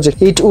the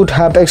project. It would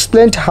have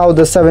explained how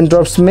the Seven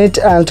Dwarfs met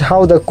and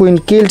how the Queen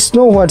killed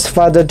Snow White's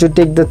father to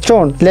take the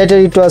throne. Later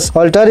it was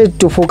altered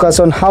to focus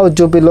on how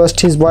Joby lost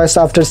his voice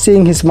after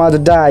seeing his mother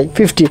die.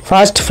 50.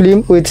 First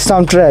film with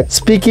soundtrack.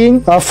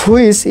 Speaking of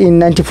which, in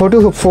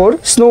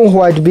 1944, Snow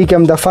White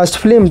became the first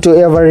film to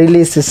ever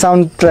release a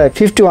soundtrack.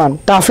 51.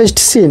 Toughest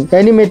scene.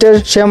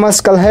 Animator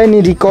Seamus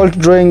Culhane recalled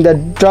drawing the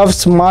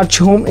dwarfs march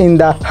home in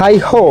the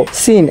Hi-Ho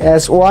scene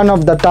as one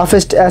of the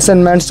toughest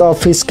assignments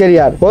of his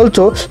career.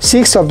 Although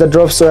 6 of the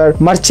dwarfs were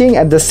marching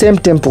at the same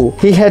tempo,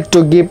 he had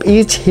to give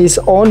each his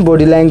own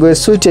body language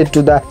suited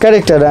to the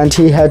character, and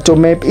he had to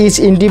map each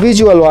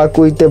individual work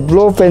with a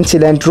blow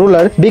pencil and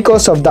ruler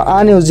because of the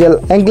unusual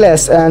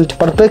angles and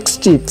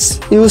perspectives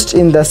used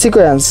in the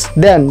sequence.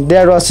 Then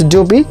there was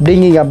Joby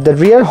bringing up the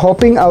rear,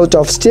 hopping out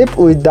of step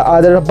with the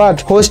other,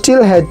 but who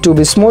still had to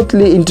be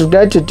smoothly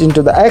integrated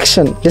into the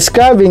action.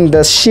 Describing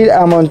the sheer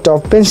amount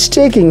of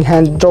painstaking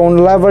hand-drawn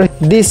labor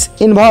this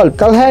involved,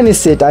 Culhane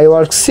said, "I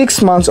worked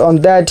 6 months on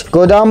that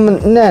goddamn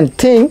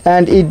thing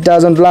and it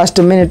doesn't last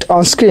a minute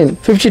on screen."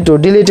 52.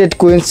 Deleted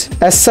Queen's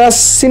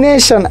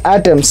assassination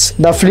attempts.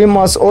 The film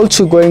was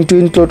also going to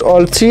include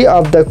all 3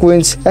 of the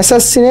Queen's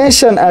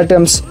assassination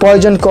attempts: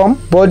 poison comb,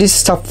 body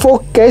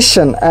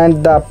suffocation,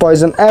 and the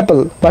poison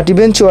apple, but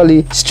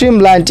eventually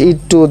streamlined it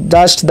to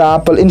just the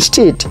apple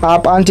instead.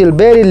 Up until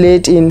very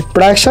late in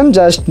production,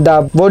 just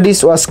the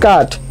bodies was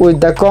cut, with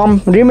the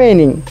comb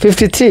remaining.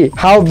 53.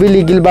 How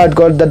Billy Gilbert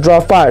got the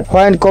dwarf part.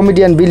 When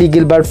comedian Billy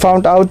Gilbert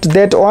found out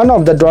that one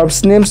of the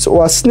dwarf's names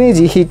was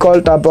Sneezy, he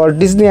called up Walt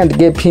Disney and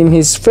gave him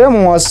his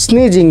famous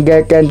sneezing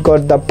gag and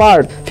got the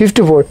part.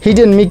 54.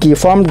 Hidden Mickey,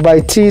 formed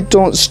by 3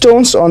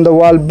 stones on the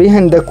wall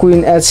behind the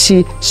Queen as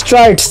she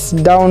strides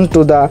down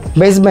to the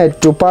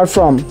basement to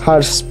perform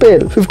her spell.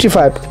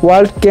 55.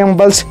 Walt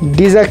Kimball's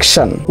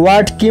dejection.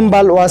 Walt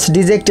Kimball was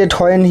dejected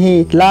when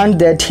he learned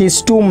that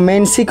his 2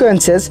 main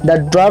sequences, the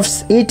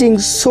dwarfs eating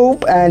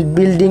soup and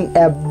building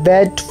a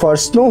bed for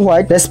Snow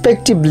White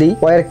respectively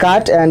were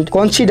cut and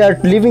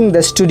considered leaving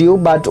the studio,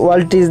 but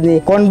Walt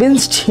Disney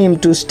convinced him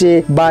to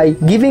stay by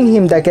giving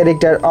him the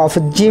character of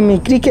Jimmy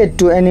Cricket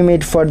to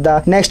animate for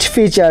the next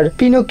feature,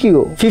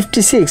 Pinocchio.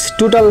 56.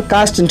 Total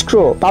cast and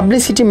crew.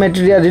 Publicity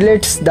material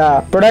relates the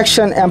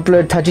production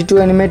employed 32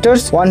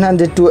 animators,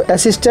 102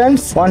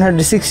 assistants,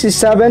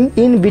 167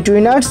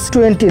 in-betweeners,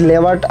 20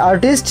 layout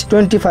artists,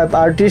 25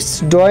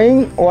 artists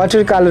drawing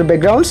watercolor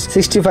backgrounds,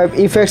 65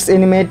 effects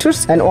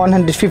animators, and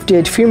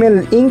 158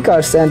 female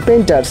inkers and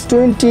painters.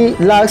 20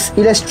 lakhs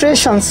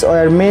illustrations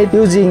were made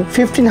using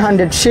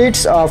 1500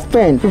 shades of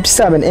paint.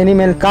 57.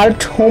 Animal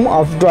carved home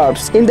of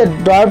dwarfs. In the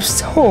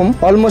dwarfs' home,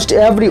 almost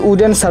every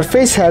wooden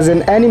surface has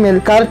an animal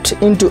carved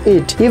into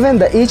it. Even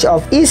the edge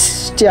of each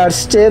stair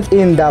step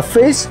in the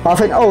face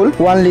of an owl.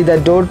 Only the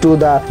door to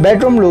the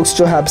bedroom looks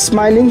to have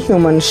smiling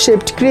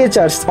human-shaped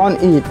creatures on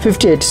it.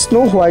 58.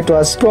 Snow White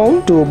was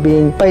prone to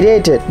being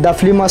pirated. The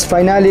film was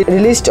finally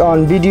released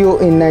on video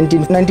in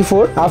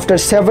 1994 after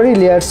several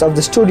years of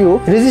the studio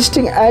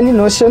resisting any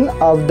notion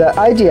of the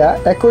idea.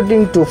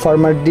 According to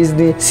former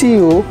Disney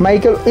CEO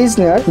Michael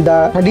Eisner,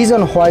 the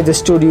reason why the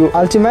studio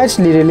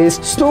ultimately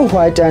released Snow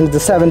White and the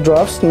Seven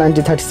Dwarfs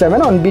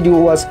 1937 on video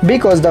was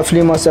because the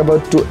film was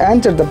about to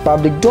enter the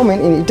public domain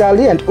in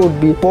Italy and would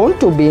be prone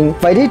to being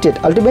pirated.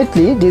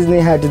 Ultimately, Disney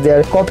had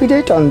their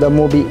copyright on the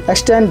movie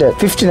extended.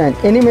 59.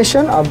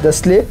 Animation of the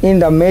slip in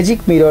the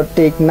Magic Mirror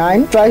take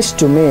 9 tries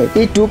to make.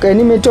 It took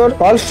animator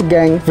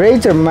Wolfgang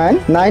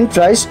Reiterman 9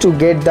 tries to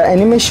get the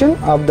animation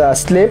of the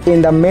slip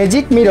in the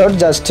Magic Mirror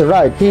just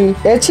right. He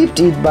achieved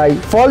it by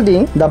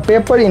folding the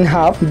paper in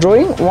half,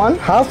 drawing one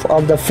half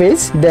of the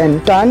face,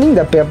 then turning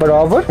the paper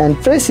over and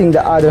pressing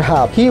the other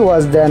half. He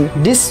was then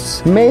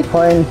dismayed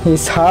when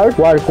his hard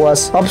work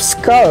was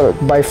obscured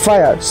by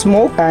fire,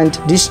 smoke, and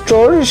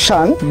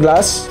distortion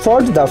glass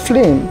for the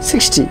film.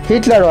 60.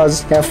 Hitler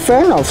was a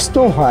fan of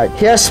Snow White.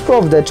 Here's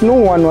proof that no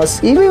one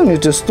was immune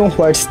to Snow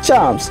White's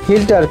charms.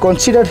 Hitler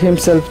considered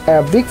himself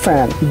a big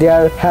fan.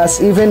 There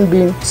has even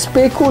been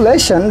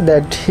speculation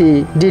that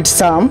he did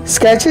some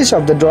sketches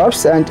of the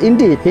dwarfs, and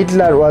indeed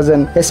Hitler was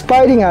an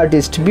aspiring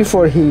artist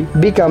before he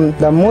became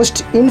the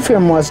most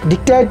infamous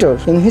dictator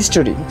in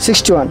history.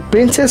 61.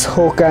 Princess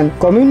who can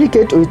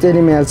communicate with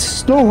animals.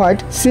 Snow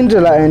White,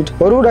 Cinderella, and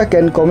Aurora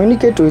can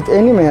communicate with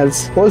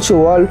animals.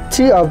 Also, all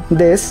three of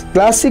these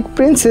classic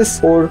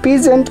princesses wore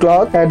peasant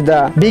cloth at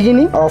the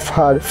beginning of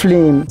her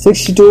film.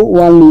 62.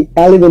 Only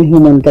 11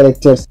 human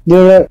characters.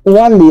 There are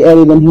only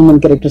 11 human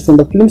characters in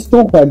the film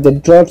Snow White. The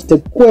dwarfs, the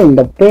queen,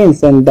 the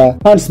prince, and the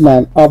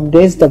huntsman. Of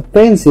this, the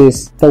prince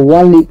is the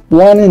only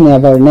one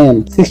never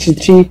named.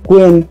 63.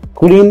 Queen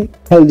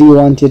Grimhilde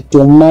wanted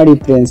to marry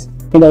Prince.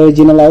 In the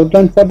original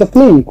outline for the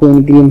film,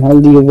 Queen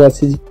Grimhilde was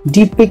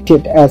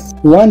depicted as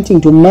wanting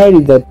to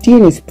marry the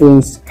teenage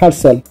prince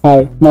herself.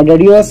 Her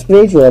murderous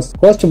rage was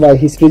caused by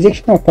his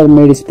rejection of her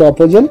marriage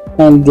proposal,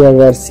 and there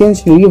were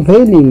scenes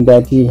revealing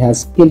that he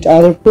has killed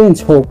other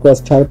princes who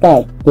crossed her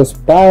path. Those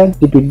prior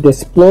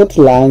repeated plot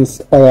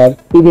lines were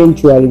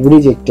eventually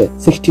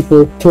rejected.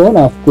 64. Throne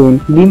of Queen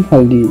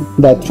Grimhilde.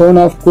 The throne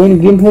of Queen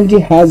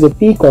Grimhilde has a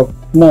peacock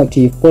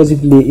motif,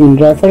 possibly in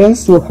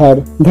reference to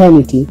her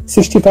vanity.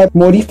 65.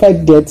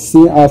 Modified death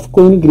scene of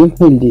Queen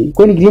Grimhilde.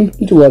 Queen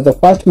Grimhilde was the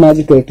first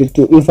magic character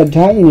to ever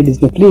die in a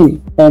Disney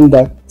film, and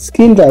the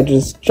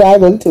screenwriters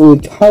struggled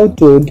with how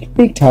to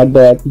depict her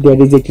death. They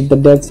rejected the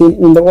death scene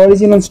in the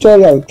original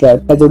story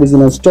outright, as the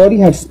original story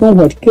had Snow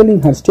White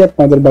killing her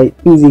stepmother by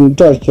using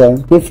torture.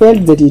 They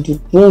felt that it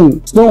would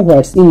ruin Snow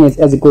White's image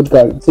as a good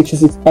girl.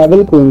 66.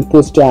 Evil Queen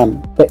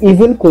post-stamp. The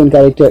evil queen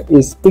character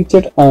is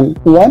pictured on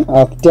one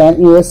of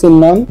 10 USA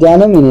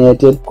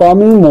non-denominated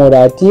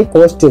commemorative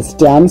postage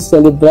stamps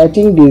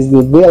celebrating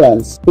Disney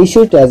villains,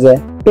 issued as a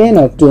pen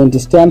of 20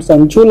 stamps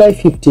on July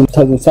 15,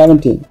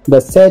 2017. The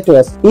set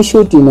was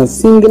issued in a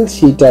single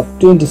sheet of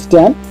 20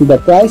 stamps. The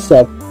price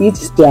of each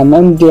stamp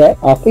on day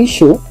of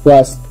issue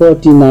was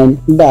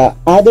 $49. The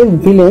other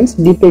villains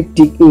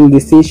depicted in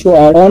this issue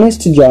are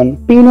Honest John,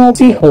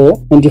 Pinocchio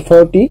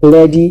 1940,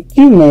 Lady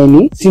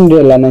Tremaine,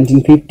 Cinderella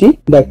 1950,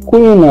 The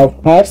Queen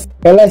of Hearts,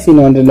 Alice in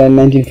Wonderland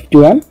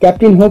 1951,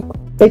 Captain Hook,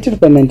 Peter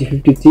Pan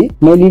 1953,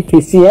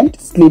 Maleficent,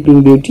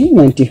 Sleeping Beauty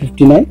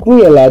 1959,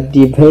 Cruella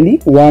de Vil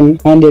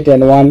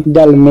 101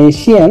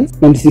 Dalmatians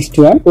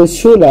 1961,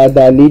 Ursula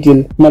the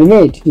Little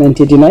Mermaid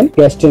 1989,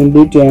 Gaston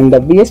Beauty and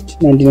the Beast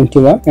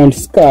 1991, and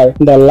Scar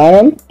the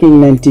Lion King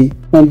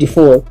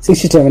 1994.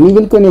 67.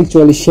 Evil Queen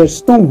actually shares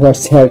Snow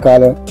White's hair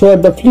color.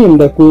 Throughout the film,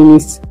 the Queen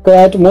is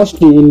clad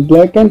mostly in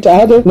black and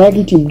other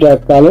negative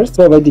dark colors,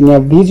 providing a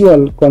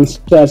visual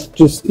contrast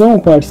to Snow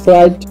White's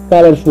bright,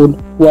 colorful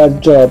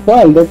wardrobe.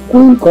 While the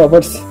queen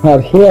covers her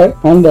hair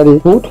under a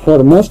hood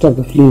for most of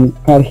the film,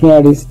 her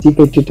hair is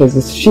depicted as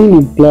a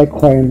shiny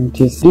black when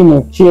it is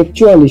removed. She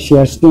actually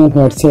shares Snow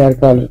White's hair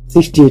color.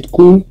 68.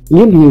 Queen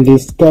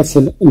Grimhilde's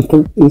castle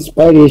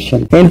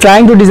inspiration. In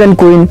trying to design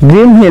Queen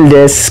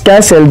Grimhilde's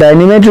castle, the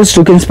animators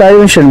took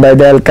inspiration by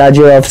the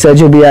Alcázar of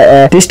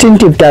Segovia, a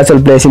distinctive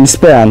castle place in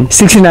Spain.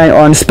 69.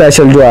 On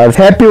special dwarf.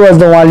 Happy was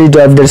the only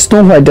dwarf that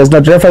Snow White does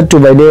not refer to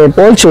by name.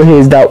 Also, he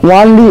is the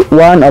only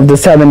one of the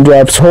 7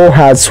 dwarfs who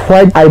has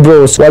white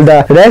eyebrows, while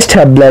the rest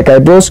have black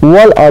eyebrows.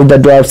 All of the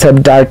dwarfs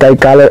have dark eye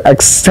color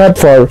except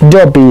for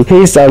Dopey.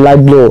 His are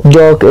light blue.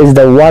 Doc is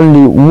the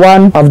only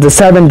one of the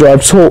 7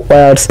 dwarfs who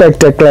wear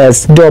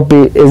spectacles.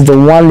 Dopey is the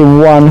only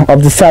one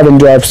of the 7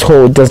 dwarfs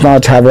who does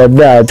not have a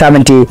beard.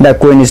 70. The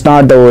Queen is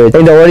not the witch.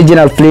 In the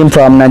original film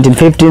from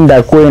 1915,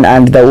 the Queen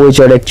and the witch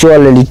are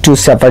actually 2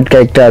 separate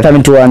characters.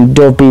 71.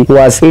 Dopey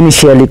was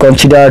initially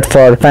considered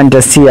for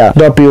Fantasia.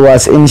 Dopey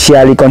was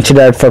initially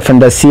considered for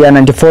Fantasia.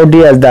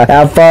 1940 as the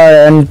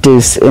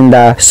apprentice in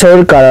the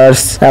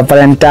sorcerer's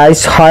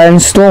apprentice. When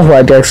Snow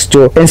White asks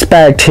to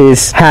inspect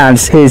his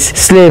hands, his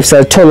sleeves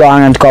are too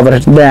long and cover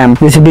them.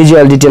 This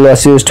visual detail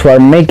was used for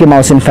Mickey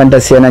Mouse in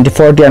Fantasia.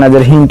 1940.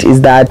 Another hint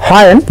is that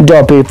when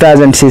Dopey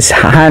presents his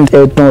hand,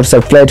 8 notes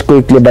are played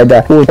quickly by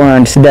the wood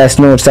winds. These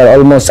notes are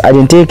almost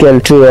identical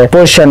to a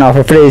portion of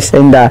a phrase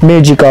in the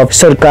music of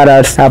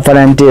Sorcerer's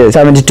Apprentice.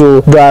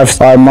 72.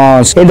 Dwarfs or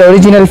mouse. In the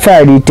original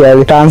fairy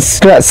tale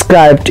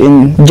transcribed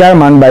in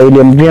German by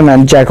William Grimm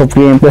and Jacob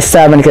Grimm, the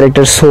 7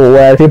 characters who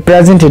were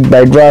represented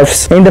by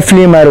dwarfs in the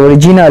film are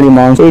originally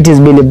monks. It is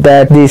believed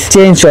that this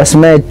change was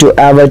made to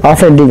avoid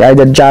offending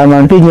either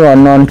German speaking or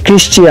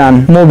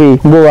non-Christian movie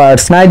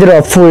goers, neither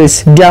of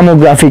whose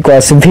demographic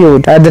was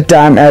viewed at the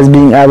time as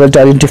being able to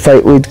identify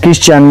with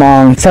Christian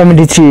monks.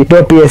 73.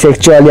 Dopey is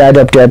actually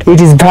adopted.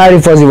 It is very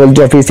possible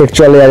Dopey is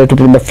actually adopted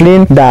in the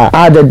film. The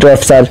other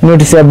dwarfs are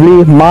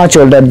noticeably much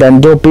older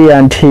than Dopey,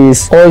 and he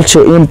is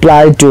also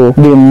implied to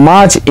be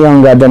much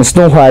younger than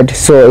Snow White,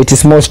 so it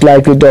is most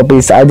likely Dopey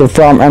is either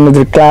from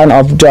another clan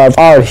of dwarfs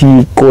or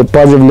he could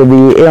possibly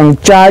be a young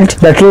child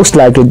that looks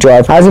like a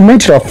dwarf. As a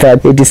matter of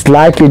fact, it is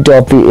likely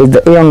Dopey is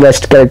the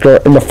youngest character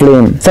in the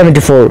film.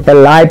 74. A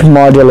light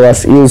model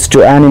was used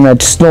to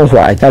animate Snow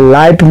White. A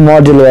light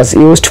model was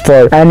used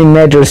for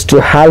animators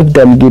to help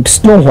them give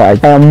Snow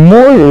White a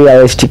more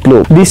realistic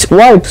look. This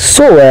worked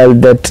so well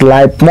that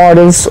light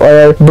models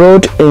were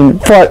brought in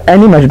for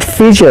animated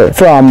feature.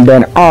 From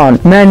then on,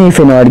 many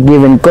fans were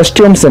given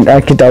costumes and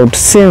acted out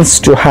scenes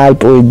to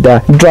help with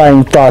the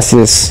drawing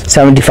process.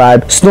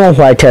 75. Snow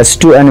White has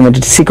 2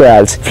 animated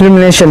sequels.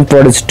 Filmation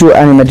produced 2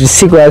 animated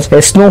sequels: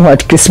 A Snow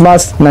White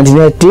Christmas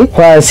 1980,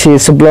 where she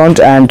is blonde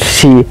and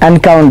she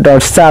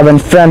encounters 7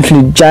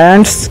 friendly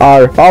giants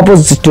or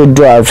opposite to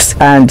dwarfs,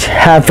 and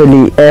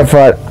Happily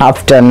Ever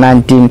After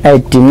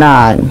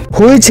 1989,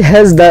 which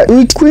has the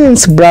Witch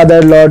Queen's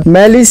brother Lord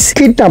Malice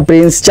kidnap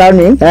Prince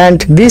Charming,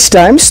 and this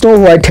time Snow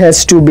White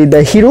has to be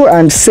the hero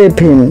and save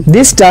him.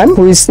 This time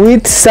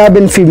with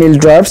 7 female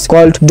dwarfs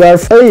called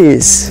Dwarf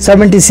Ace.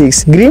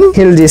 76.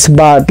 Grimhilde's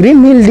birth.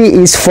 Grimhilde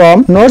is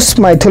from Norse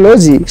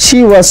mythology.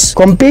 She was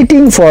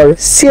competing for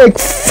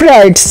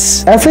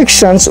Siegfried's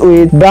affections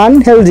with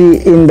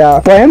Brunhilde in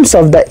the poems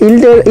of the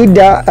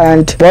Edda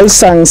and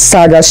Volsung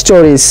saga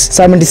stories.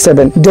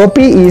 77.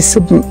 Dopey is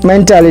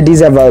mentally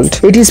disabled.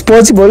 It is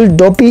possible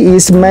Dopey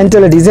is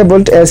mentally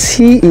disabled as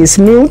he is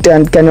mute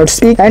and cannot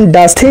speak and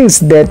does things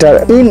that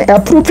are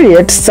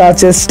inappropriate,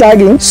 such as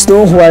tugging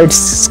Snow White's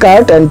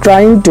skirt and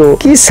trying to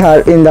kiss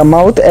her in the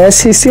mouth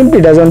as he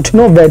simply doesn't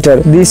know better.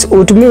 This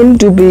would mean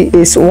Dopey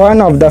is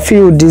one of the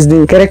few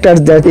Disney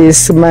characters that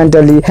is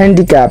mentally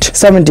handicapped.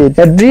 17.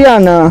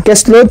 Adriana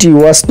Caslotti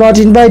was not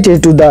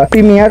invited to the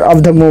premiere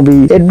of the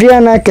movie.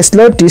 Adriana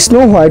Caslotti,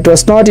 Snow White,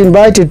 was not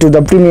invited to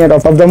the premiere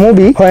of the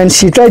movie. When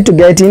she tried to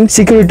get in,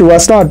 security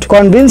was not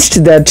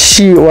convinced that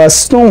she was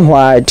Snow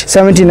White.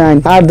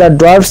 79. Are the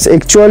dwarfs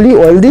actually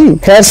wealthy?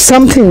 Here's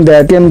something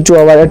that came to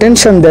our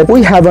attention that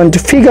we haven't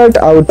figured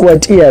out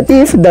quite yet.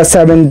 If the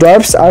 7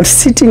 dwarfs are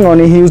sitting on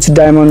a huge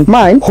diamond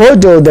mine, how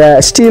do they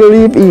still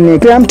live in a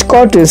cramped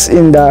cottage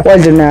in the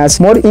wilderness?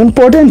 More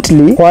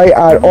importantly, why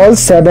are all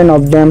 7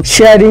 of them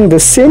sharing the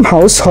same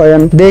house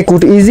when they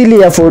could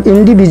easily afford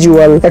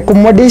individual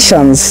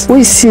accommodations?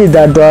 We see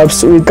the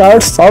dwarfs with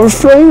carts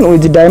overflowing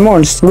with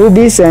diamonds,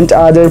 rubies and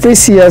other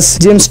precious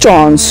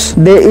gemstones.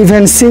 They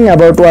even sing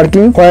about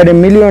working where a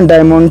million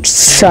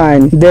diamonds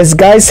shine. These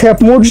guys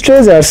have more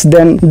treasures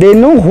than they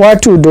know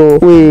what to do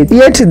with,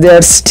 yet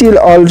they're still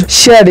all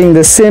sharing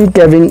the same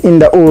cabin in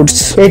the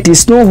woods. 80.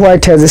 Snow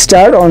White has a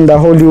star on the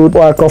Hollywood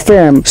Walk of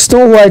Fame.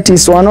 Snow White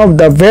is one of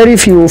the very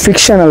few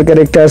fictional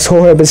characters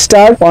who have a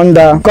star on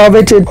the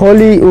coveted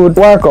Hollywood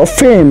Walk of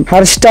Fame.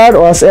 Her star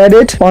was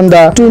added on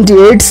the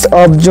 28th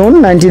of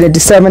June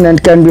 1987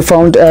 and can be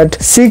found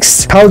at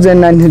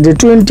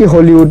 6,920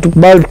 Hollywood.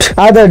 But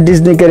other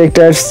Disney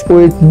characters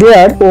with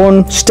their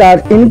own star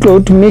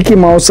include Mickey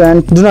Mouse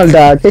and Donald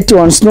Duck.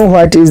 81. Snow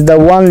White is the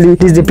only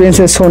Disney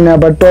princess who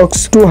never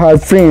talks to her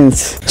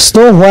friends.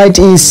 Snow White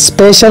is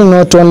special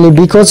not only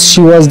because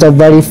she was the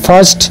very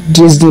first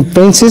Disney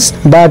princess,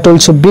 but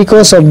also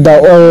because of the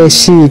way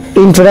she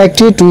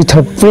interacted with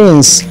her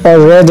prince, or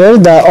rather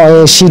the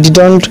way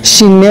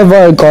she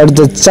never got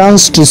the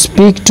chance to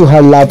speak to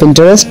her love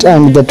interest,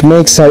 and that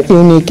makes her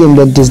unique in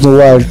the Disney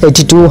world.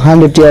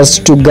 8200 years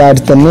to guard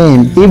the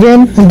name.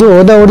 Even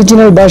though the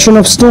original version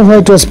of Snow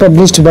White was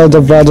published by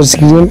the Brothers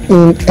Grimm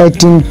in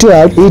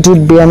 1812, it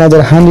would be another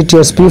 100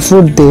 years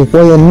before they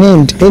were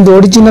named. In the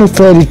original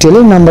fairy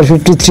tale, number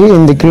 53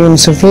 in the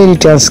Grimm's fairy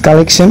tales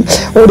collection,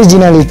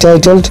 originally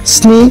titled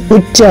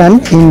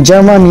Schneewittchen in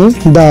Germany,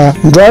 the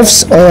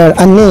dwarfs were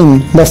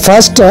unnamed. The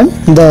first time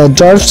the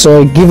dwarfs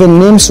were given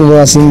names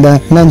was in the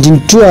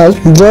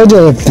 1912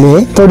 Broadway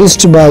play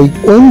produced by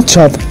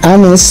Winthrop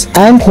Ames.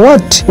 And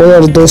what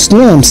were those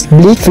names?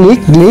 Bleak,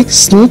 Flick, Bleak,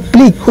 Sneak,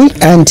 Bleak,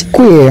 Quick, and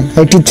Queer.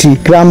 83.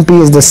 Grumpy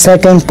is the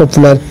second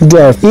popular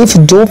dwarf. If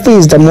Dopey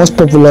is the most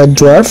popular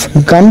dwarf,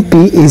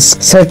 Grumpy is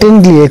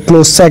certainly a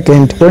close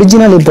second.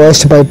 Originally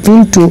voiced by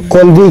Pinto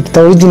Colwick,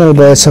 the original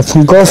voice of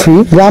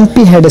Goofy,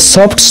 Grumpy had a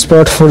soft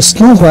spot for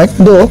Snow White,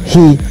 though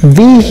he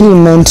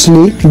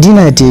vehemently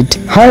denied it.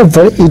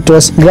 However, it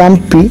was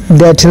Grumpy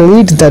that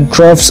led the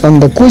dwarfs on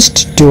the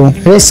quest to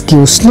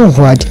rescue Snow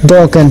White.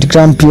 Doc and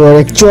Grumpy were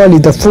actually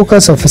the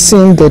focus of a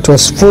scene that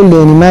was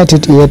fully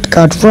animated yet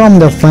cut from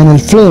the final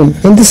film.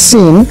 In the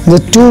scene, the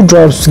two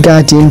dwarfs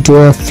got into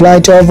a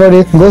fight over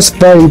a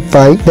gooseberry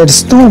pie that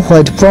Snow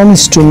White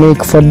promised to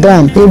make for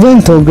them. Even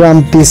though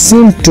Grumpy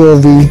seemed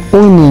to be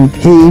winning,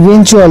 he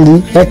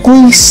eventually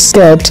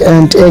acquiesced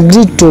and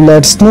agreed to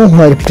let Snow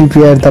White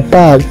prepare the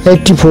pie.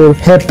 84.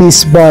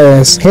 Happy's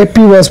Bias.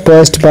 Happy was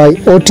voiced by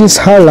Otis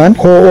Harlan,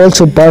 who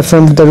also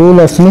performed the role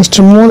of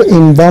Mr. Mole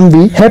in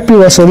Bambi. Happy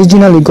was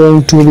originally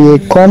going to be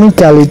a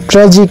comically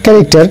tragic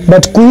character,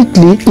 but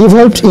quickly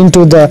evolved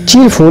into the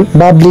cheerful,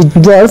 bubbly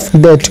dwarf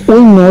that we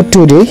know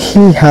today.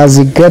 He has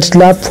a great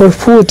love for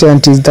food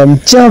and is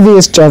the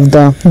jolliest of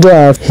the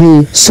dwarf.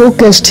 He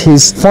showcased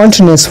his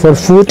fondness for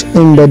food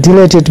in the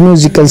deleted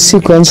musical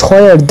sequence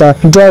where the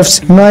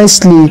dwarfs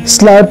nicely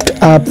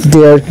slurped up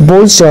their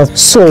bowls of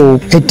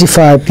soup.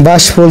 85.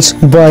 Bashful's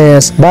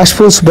Boys.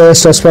 Bashful's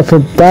Boys was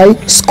performed by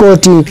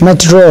Scotty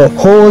McGraw,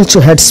 who also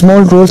had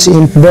small roles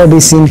in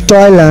Babies in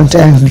Toyland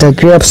and The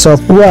Grapes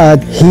of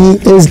Wrath. He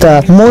is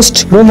the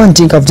most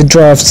romantic of the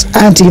dwarfs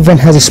and even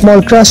has a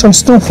small crush on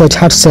Snow White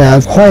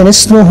herself. When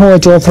Snow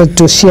White offered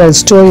to share a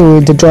story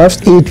with the dwarfs,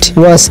 it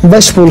was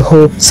Bashful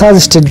who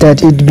suggested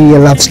that it be a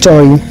love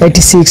story.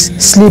 86.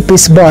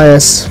 Sleepy's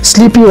Bias.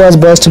 Sleepy was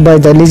voiced by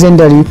the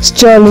legendary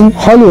Sterling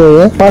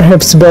Holloway,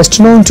 perhaps best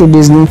known to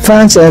Disney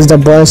fans as the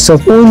voice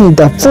of Winnie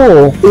the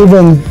Pooh.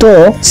 Even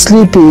though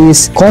Sleepy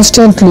is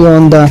constantly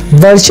on the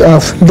verge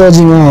of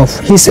dozing off,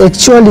 he is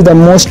actually the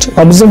most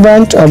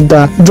observant of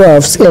the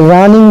dwarfs. A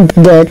running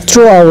gag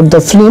throughout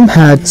the film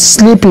had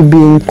Sleepy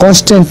being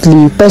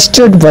constantly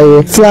pestered by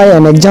a fly,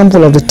 an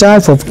example of the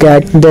type of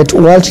gag that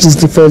Walt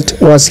Disney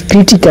felt was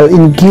critical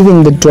in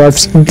giving the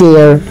dwarfs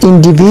their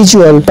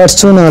individual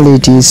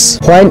personalities.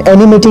 While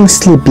animating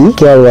Sleepy,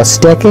 care was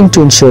taken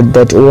to ensure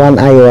that one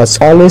eye was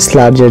always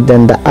larger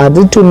than the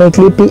other to make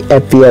Sleepy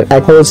appear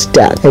at his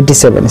death.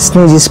 87.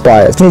 Sneezy's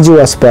Bias. Sneezy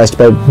was voiced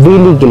by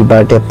Billy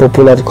Gilbert, a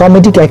popular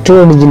comedic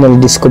actor originally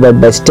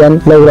discovered by Stan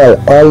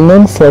Laurel, all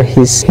known for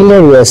his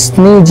hilarious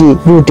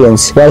Sneezy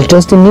routines. Walt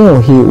Disney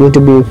knew he would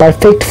be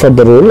perfect for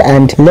the role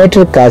and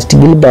later cast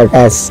Gilbert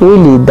as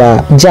Willie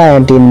the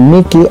Giant in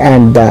Mickey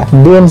and the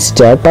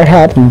Beanstalk.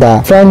 Perhaps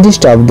the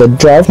friendliest of the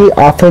dwarf, he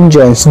often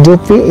joins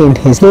Dopey in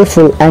his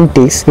playful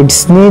antics. It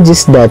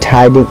sneezes that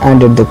hiding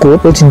under the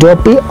coat with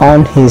Dopey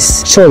on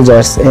his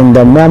shoulders in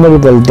the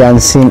memorable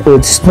dance scene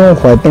with Snow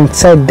White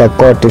inside the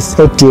cottage.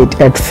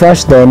 88. At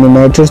first, the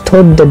animators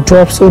thought the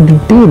dwarfs would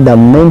be the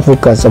main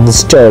focus of the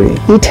story.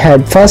 It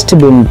had first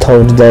been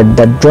thought that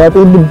the dwarf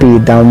would be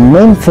the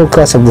main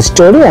focus of the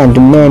story and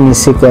many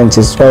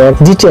sequences were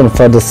written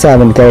for the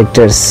 7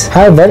 characters.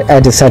 However,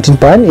 at a certain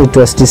point, it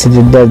was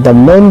decided that the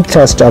main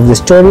thrust of the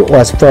story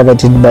was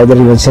provided by the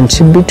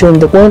relationship between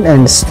the Queen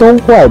and Snow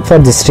White. For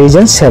this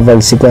reason,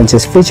 several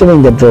sequences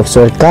featuring the dwarfs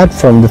were cut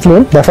from the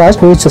film. The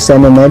first, which was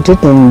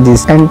animated in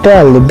this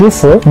entirely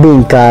before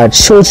being cut,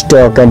 shows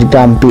Doc and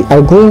Grumpy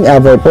arguing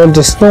about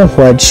whether Snow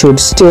White should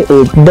stay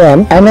with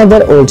them.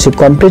 Another, also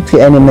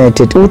completely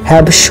animated, would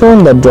have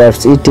shown the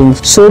dwarfs eating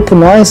soup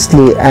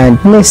noisily and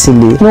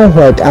messily. Snow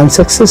White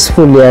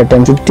unsuccessfully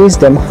attempted to teach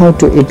them how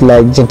to eat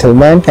like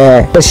gentlemen.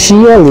 A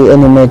partially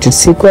animated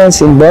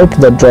sequence involved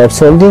the dwarfs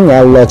holding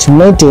a large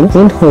meeting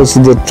in which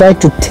they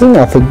tried to think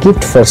of a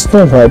gift for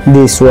Snow White.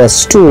 This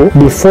was to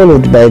be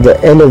followed by the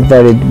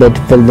elaborate bed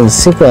building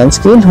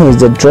sequence in which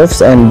the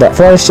dwarfs and the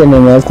forest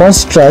animals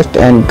construct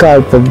and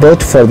carve a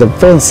bed for the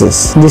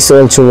princess. This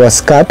also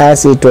was cut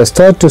as it was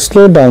thought to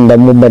slow down the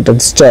movement of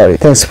the story.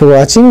 Thanks for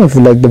watching. If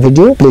you like the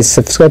video, please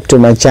subscribe to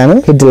my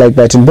channel, hit the like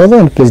button below,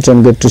 and please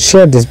don't forget to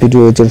share this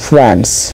video with your friends.